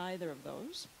neither of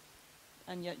those.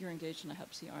 And yet you're engaged in a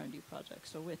Hep C R&D project.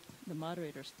 So with the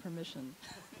moderator's permission.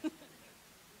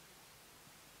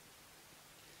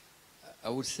 I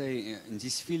would say in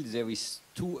this field there is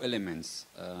 2 elements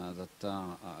that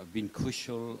have been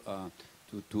crucial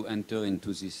to enter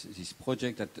into this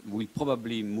project that will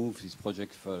probably move this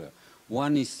project further.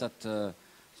 One is that the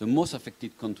most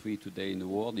affected country today in the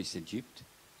world is Egypt,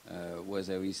 where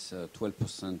there is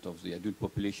 12% of the adult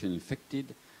population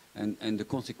infected. And the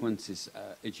consequences,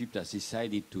 Egypt has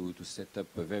decided to set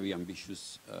up a very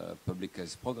ambitious public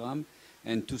health program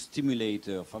and to stimulate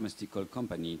a pharmaceutical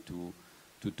company to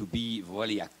be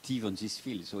really active on this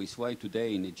field. So it's why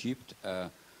today in Egypt,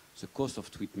 the cost of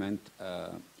treatment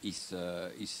is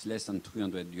less than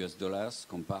 $300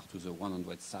 compared to the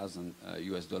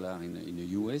 $100,000 in the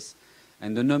US.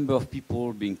 And the number of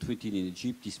people being treated in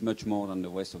Egypt is much more than the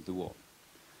rest of the world.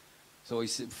 So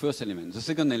it's the first element. The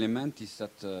second element is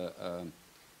that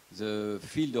the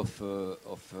field of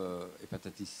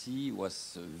hepatitis C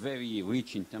was very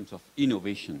rich in terms of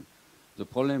innovation. The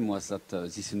problem was that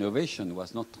this innovation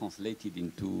was not translated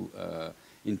into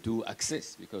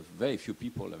access, because very few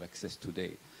people have access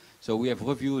today. So we have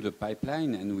reviewed the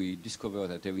pipeline and we discovered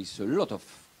that there is a lot of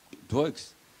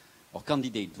drugs or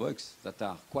candidate drugs that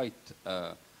are quite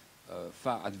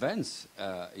far advanced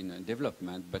in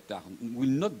development, but will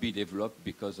not be developed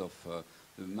because of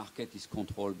the market is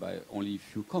controlled by only a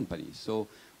few companies. So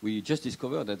we just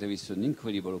discovered that there is an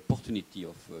incredible opportunity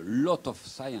of a lot of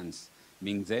science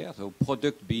being there, so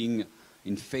product being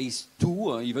in phase 2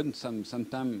 or even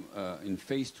sometime in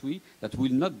phase 3 that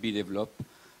will not be developed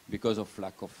because of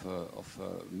lack of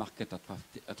market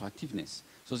attractiveness.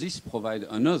 So this provides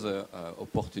another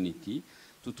opportunity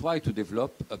to try to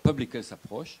develop a public health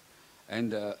approach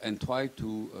and try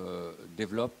to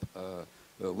develop a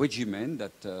regimen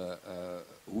that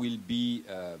will be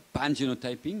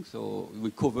pan-genotyping, so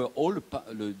we cover all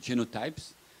the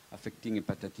genotypes affecting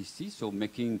hepatitis C, so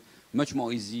making much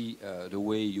more easy the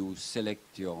way you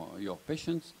select your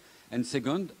patients. And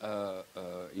second,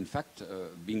 in fact,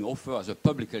 being offered as a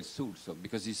public health tool, so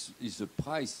because the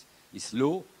price is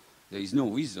low, there is no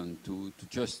reason to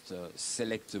just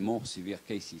select the more severe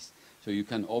cases. So you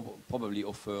can probably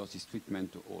offer this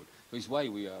treatment to all. So it's why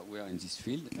we are in this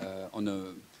field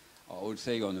I would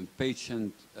say on a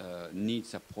patient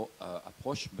needs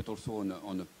approach, but also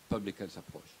on a public health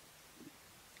approach.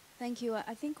 Thank you.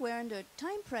 I think we're under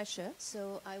time pressure,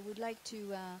 so I would like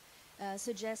to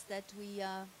suggest that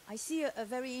I see a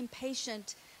very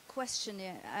impatient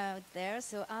questionnaire out there,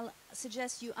 so I'll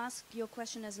suggest you ask your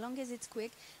question as long as it's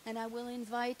quick, and I will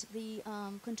invite the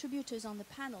contributors on the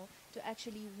panel to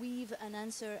actually weave an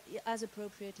answer as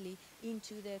appropriately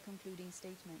into their concluding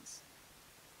statements.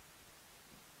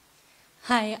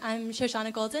 Hi, I'm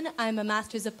Shoshana Golden. I'm a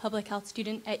Master's of Public Health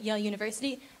student at Yale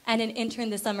University and an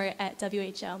intern this summer at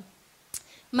WHO.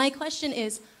 My question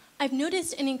is, I've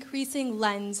noticed an increasing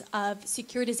lens of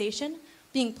securitization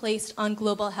being placed on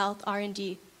global health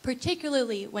R&D,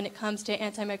 particularly when it comes to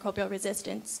antimicrobial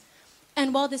resistance.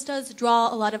 And while this does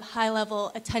draw a lot of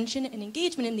high-level attention and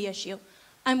engagement in the issue,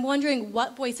 I'm wondering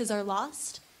what voices are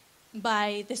lost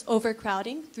by this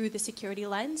overcrowding through the security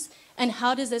lens, and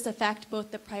how does this affect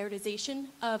both the prioritization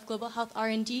of global health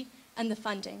R&D and the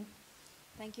funding?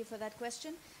 Thank you for that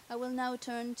question. I will now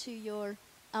turn to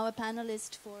our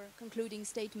panelists for concluding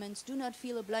statements. Do not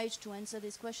feel obliged to answer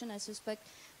this question. I suspect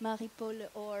Marie-Paule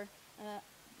or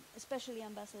especially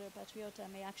Ambassador Patriota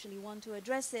may actually want to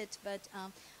address it, but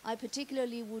I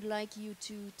particularly would like you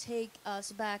to take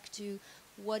us back to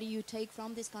What do you take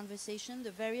from this conversation?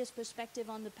 The various perspectives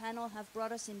on the panel have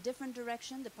brought us in different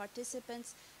directions. The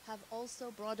participants have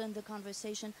also broadened the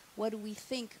conversation. What do we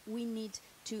think we need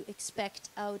to expect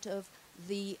out of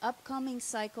the upcoming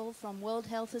cycle from World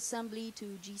Health Assembly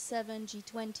to G7,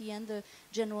 G20, and the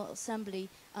General Assembly?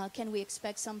 Can we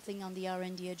expect something on the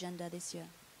R&D agenda this year?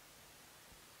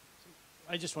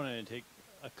 I just wanted to take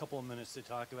a couple of minutes to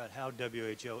talk about how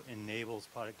WHO enables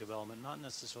product development, not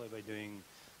necessarily by doing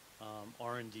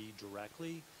R&D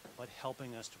directly, but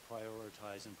helping us to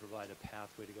prioritize and provide a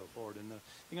pathway to go forward. And the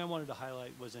thing I wanted to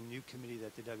highlight was a new committee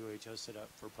that the WHO set up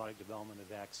for product development of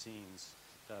vaccines,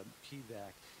 the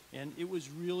PVAC. And it was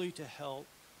really to help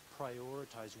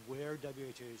prioritize where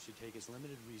WHO should take its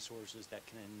limited resources that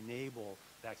can enable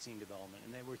vaccine development.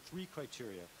 And there were three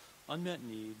criteria: unmet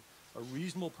need, a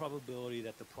reasonable probability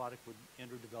that the product would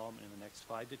enter development in the next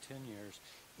 5 to 10 years,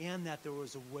 and that there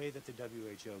was a way that the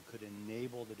WHO could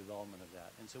enable the development of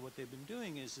that. And so what they've been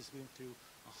doing is just been through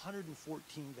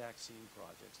 114 vaccine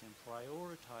projects and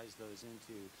prioritized those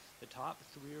into the top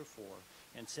 3 or 4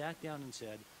 and sat down and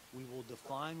said, we will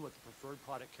define what the preferred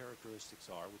product characteristics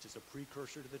are, which is a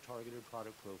precursor to the targeted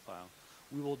product profile.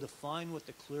 We will define what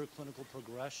the clear clinical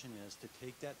progression is to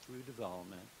take that through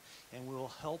development, and we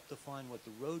will help define what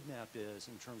the roadmap is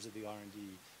in terms of the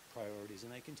R&D priorities.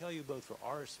 And I can tell you both for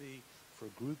RSV, for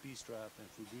Group B strep, and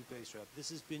for Group A strep, this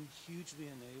has been hugely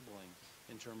enabling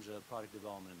in terms of product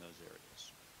development in those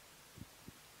areas.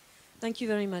 Thank you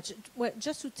very much. Well,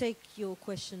 just to take your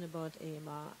question about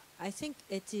AMR, I think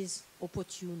it is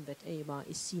opportune that AMR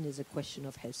is seen as a question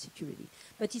of health security,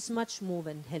 but it's much more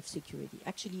than health security.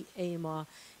 Actually, AMR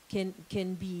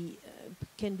can be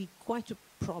quite a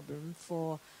problem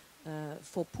for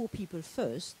poor people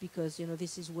first, because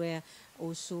this is where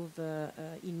also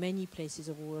in many places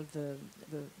of the world the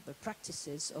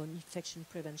practices on infection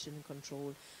prevention and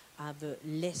control are the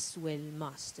less well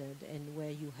mastered, and where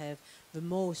you have the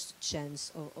most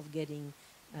chance of getting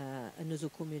a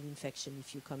nosocomial infection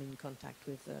if you come in contact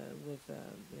with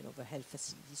the health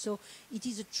facility. So it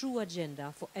is a true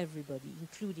agenda for everybody,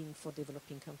 including for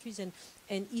developing countries. And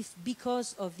if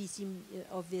because of this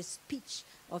pitch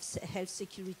of health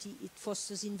security it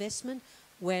fosters investment,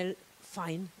 well,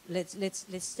 fine. Let's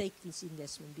take this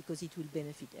investment because it will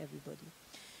benefit everybody.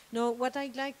 Now, what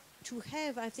I'd like to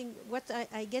have, I think, what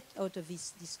I get out of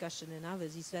this discussion and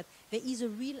others is that there is a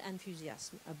real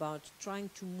enthusiasm about trying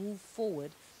to move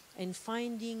forward and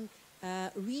redefining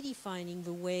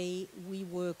the way we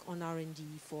work on R&D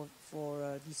for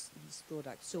this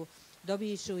product. So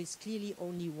WHO is clearly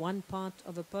only one part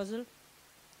of a puzzle.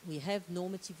 We have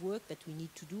normative work that we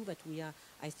need to do, that we are,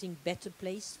 I think, better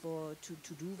placed to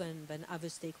do than other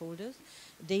stakeholders.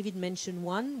 David mentioned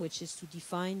one, which is to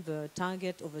define the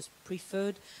target of a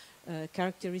preferred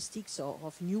characteristics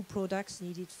of new products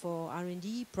needed for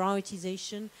R&D,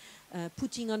 prioritization,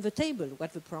 putting on the table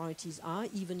what the priorities are,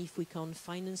 even if we can't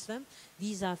finance them.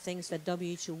 These are things that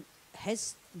WHO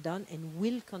has done and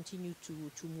will continue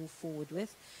to move forward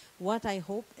with. What I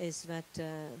hope is that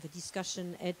the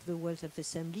discussion at the World Health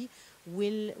Assembly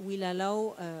will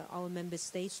allow our member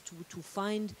states to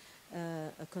find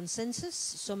a consensus,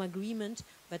 some agreement,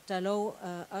 that allow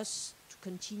us to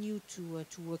continue to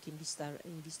work in this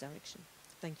direction.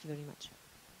 Thank you very much.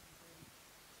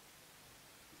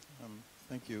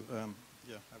 Thank you.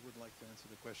 Yeah, I would like to answer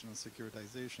the question on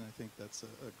securitization. I think that's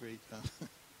a great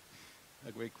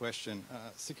a great question.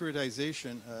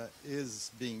 Securitization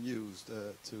is being used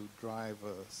to drive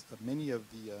many of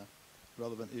the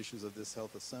relevant issues of this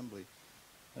Health Assembly.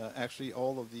 Actually,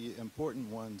 all of the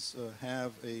important ones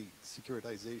have a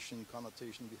securitization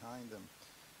connotation behind them.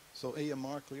 So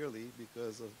AMR clearly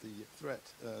because of the threat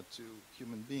to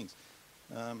human beings,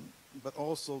 but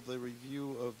also the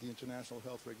review of the international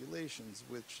health regulations,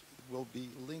 which will be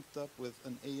linked up with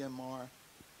an AMR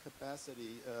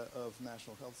capacity of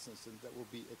national health systems that will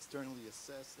be externally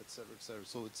assessed, et cetera, et cetera.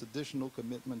 So it's additional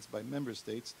commitments by member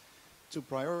states to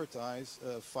prioritize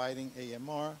fighting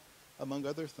AMR, among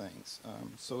other things.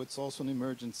 So it's also an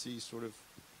emergency sort of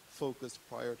focused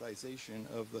prioritization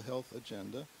of the health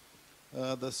agenda.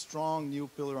 The strong new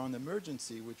pillar on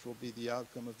emergency, which will be the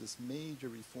outcome of this major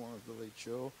reform of the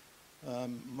WHO,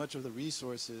 much of the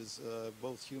resources,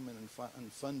 both human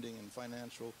and funding and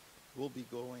financial, will be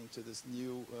going to this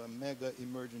new mega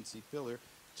emergency pillar,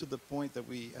 to the point that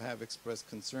we have expressed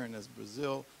concern as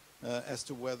Brazil as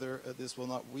to whether this will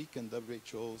not weaken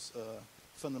WHO's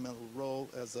fundamental role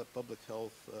as a public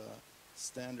health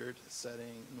standard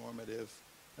setting, normative,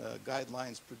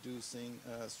 guidelines producing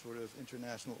sort of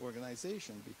international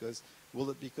organization, because will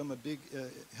it become a big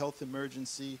health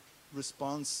emergency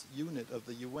response unit of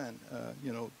the UN,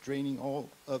 you know, draining all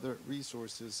other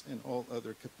resources and all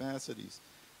other capacities.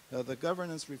 The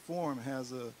governance reform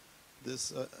has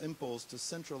this impulse to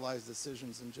centralize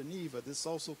decisions in Geneva. This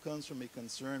also comes from a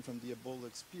concern from the Ebola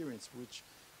experience, which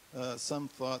some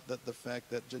thought that the fact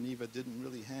that Geneva didn't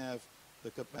really have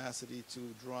the capacity to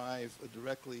drive,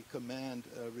 directly command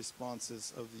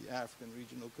responses of the African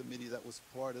Regional Committee, that was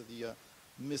part of the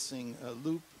missing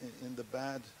loop in the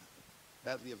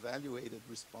badly evaluated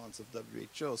response of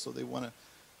WHO. So they want to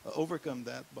overcome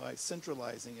that by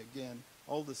centralizing, again,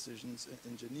 all decisions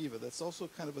in Geneva. That's also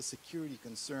kind of a security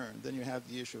concern. Then you have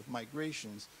the issue of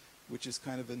migrations, which is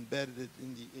kind of embedded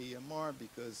in the AMR,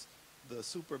 because the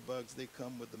superbugs, they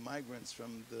come with the migrants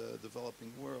from the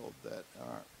developing world that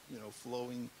are, you know,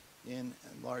 flowing in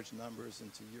large numbers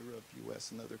into Europe,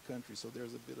 US, and other countries. So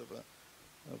there's a bit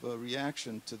of a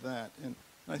reaction to that. And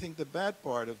I think the bad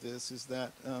part of this is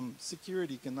that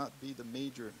security cannot be the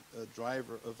major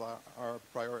driver of our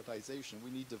prioritization. We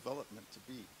need development to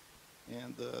be.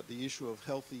 And the issue of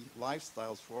healthy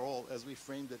lifestyles for all, as we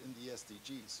framed it in the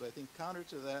SDGs. So I think counter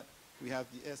to that, we have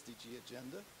the SDG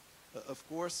agenda. Of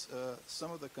course,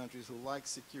 some of the countries who like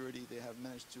security, they have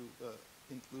managed to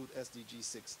include SDG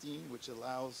 16, which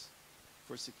allows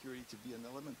for security to be an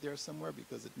element there somewhere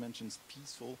because it mentions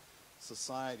peaceful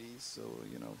societies. So,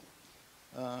 you know,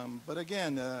 but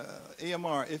again,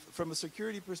 AMR, if from a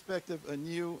security perspective, a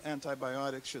new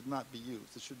antibiotic should not be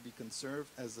used. It should be conserved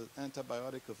as an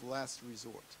antibiotic of last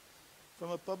resort.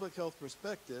 From a public health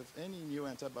perspective, any new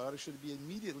antibiotic should be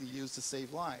immediately used to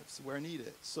save lives where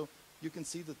needed. So you can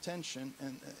see the tension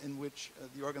in which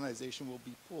the organization will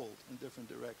be pulled in different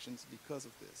directions because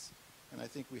of this. And I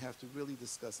think we have to really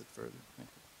discuss it further. Thank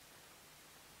you.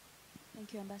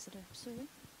 Thank you, Ambassador. Suerie?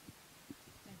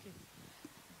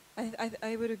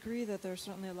 I would agree that there are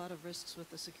certainly a lot of risks with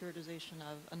the securitization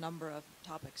of a number of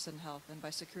topics in health, and by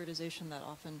securitization that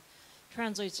often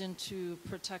translates into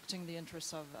protecting the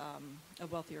interests of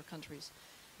wealthier countries.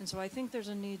 And so I think there's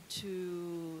a need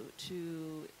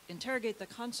to interrogate the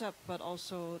concept, but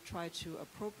also try to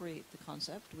appropriate the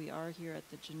concept. We are here at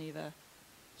the Geneva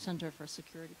Centre for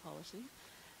Security Policy.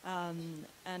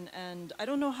 And I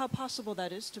don't know how possible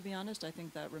that is, to be honest. I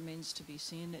think that remains to be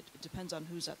seen. It depends on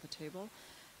who's at the table.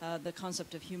 The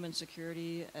concept of human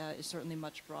security is certainly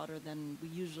much broader than we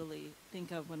usually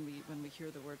think of when we hear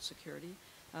the word security.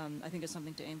 I think it's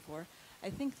something to aim for.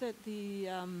 I think that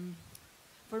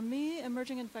for me,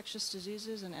 emerging infectious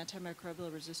diseases and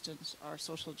antimicrobial resistance are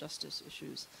social justice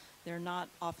issues. They're not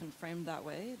often framed that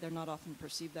way. They're not often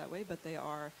perceived that way, but they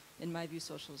are, in my view,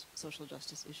 social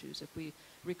justice issues. If we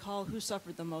recall who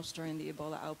suffered the most during the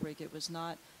Ebola outbreak, it was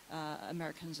not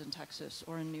Americans in Texas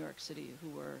or in New York City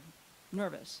who were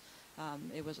nervous.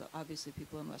 It was obviously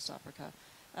people in West Africa.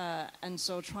 And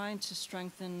so trying to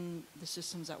strengthen the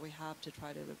systems that we have to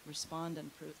try to respond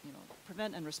and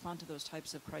prevent and respond to those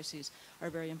types of crises are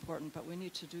very important, but we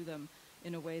need to do them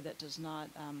in a way that does not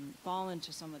fall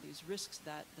into some of these risks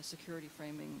that the security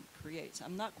framing creates.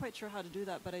 I'm not quite sure how to do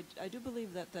that, but I do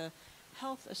believe that the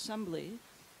Health Assembly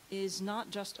is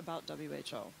not just about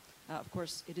WHO. Of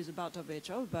course, it is about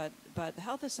WHO, but the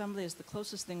Health Assembly is the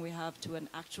closest thing we have to an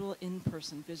actual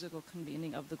in-person physical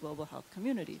convening of the global health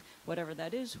community, whatever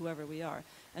that is, whoever we are.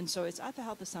 And so it's at the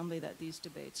Health Assembly that these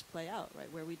debates play out,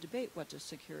 right, where we debate what does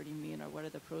security mean or what are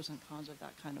the pros and cons of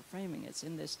that kind of framing. It's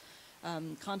in this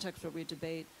context where we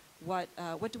debate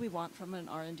what do we want from an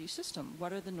R&D system?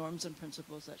 What are the norms and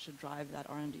principles that should drive that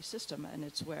R&D system? And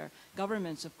it's where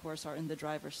governments, of course, are in the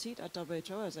driver's seat at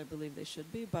WHO, as I believe they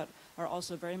should be, but are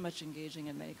also very much engaging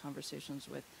in many conversations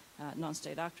with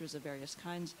non-state actors of various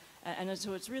kinds. And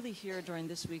so it's really here during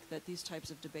this week that these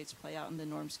types of debates play out and the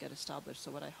norms get established.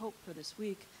 So what I hope for this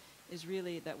week is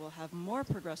really that we'll have more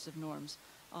progressive norms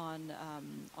on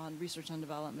research and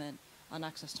development, on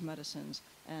access to medicines,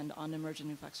 and on emerging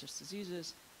infectious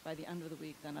diseases by the end of the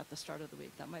week than at the start of the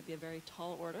week. That might be a very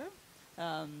tall order,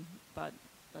 but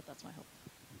that's my hope.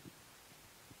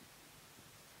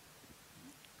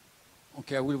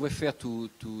 Okay, I will refer to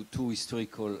two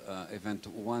historical events.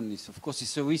 One is, of course,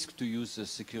 it's a risk to use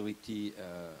security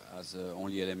as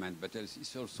only element, but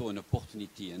it's also an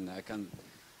opportunity. And I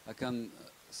can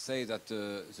say that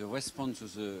the response to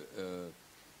the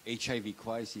HIV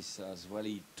crisis has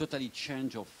really totally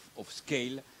changed of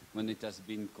scale when it has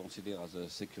been considered as a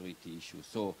security issue.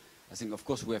 So I think, of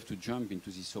course, we have to jump into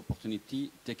this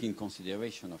opportunity, taking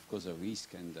consideration, of course, the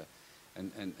risk and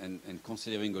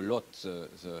considering a lot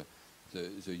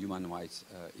the human rights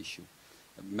issue.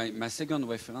 My second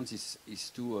reference is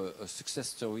to a success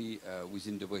story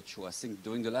within the WHO. I think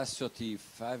during the last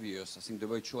 35 years, I think the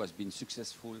WHO has been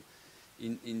successful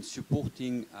in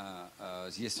supporting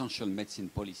the essential medicine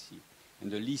policy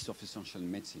and the list of essential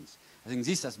medicines. I think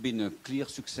this has been a clear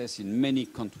success in many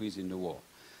countries in the world.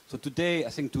 So today, I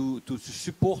think to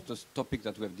support the topic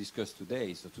that we have discussed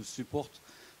today, so to support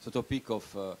the topic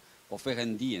of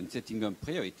R&D and setting up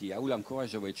priority, I will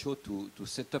encourage WHO to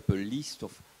set up a list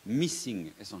of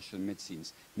missing essential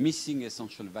medicines, missing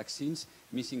essential vaccines,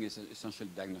 missing essential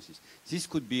diagnosis. This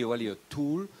could be really a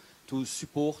tool to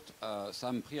support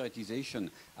some prioritization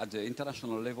at the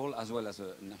international level as well as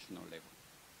a national level.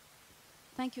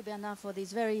 Thank you, Bernard, for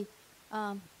this very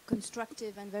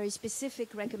constructive and very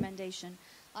specific recommendation.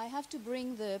 I have to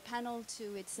bring the panel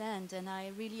to its end, and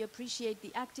I really appreciate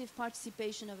the active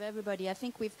participation of everybody. I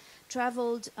think we've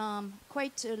traveled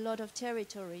quite a lot of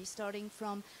territory, starting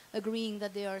from agreeing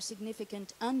that there are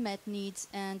significant unmet needs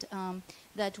and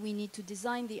that we need to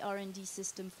design the R&D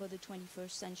system for the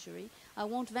 21st century. I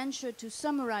won't venture to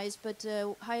summarize, but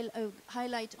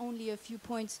highlight only a few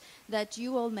points that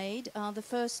you all made. The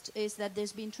first is that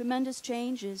there's been tremendous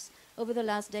changes over the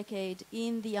last decade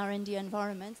in the R&D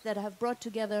environment that have brought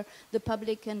together the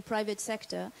public and private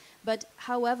sector. But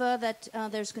however, that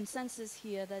there's consensus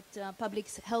here that public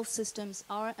health systems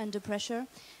are under pressure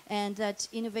and that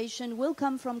innovation will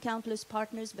come from countless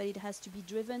partners, but it has to be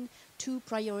driven to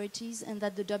priorities, and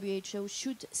that the WHO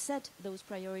should set those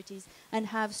priorities and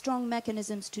have strong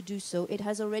mechanisms to do so. It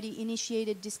has already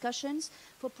initiated discussions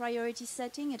for priority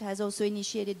setting. It has also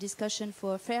initiated discussion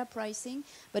for fair pricing,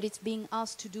 but it's being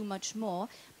asked to do much more,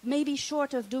 maybe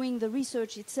short of doing the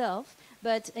research itself,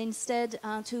 but instead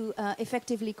to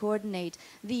effectively coordinate.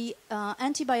 The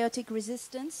antibiotic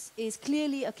resistance is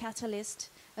clearly a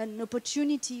catalyst, an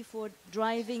opportunity for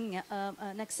driving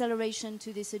an acceleration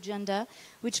to this agenda,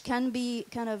 which can be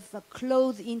kind of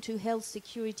clothed into health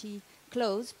security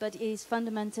clothes, but is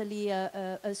fundamentally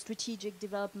a strategic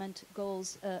development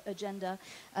goals agenda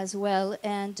as well.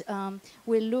 And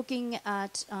we're looking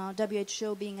at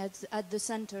WHO being at the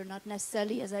center, not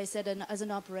necessarily, as I said, as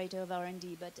an operator of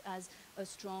R&D, but as a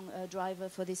strong driver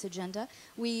for this agenda.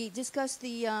 We discussed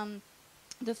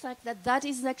the fact that that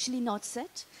is actually not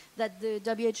set, that the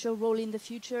WHO role in the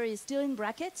future is still in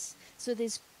brackets. So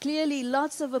there's clearly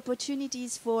lots of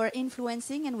opportunities for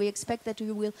influencing, and we expect that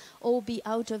we will all be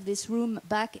out of this room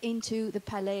back into the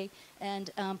Palais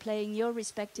and playing your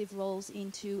respective roles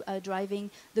into driving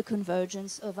the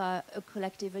convergence of a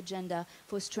collective agenda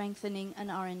for strengthening an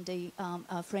R&D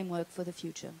framework for the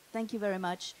future. Thank you very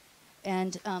much,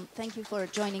 and thank you for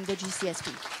joining the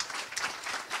GCSP.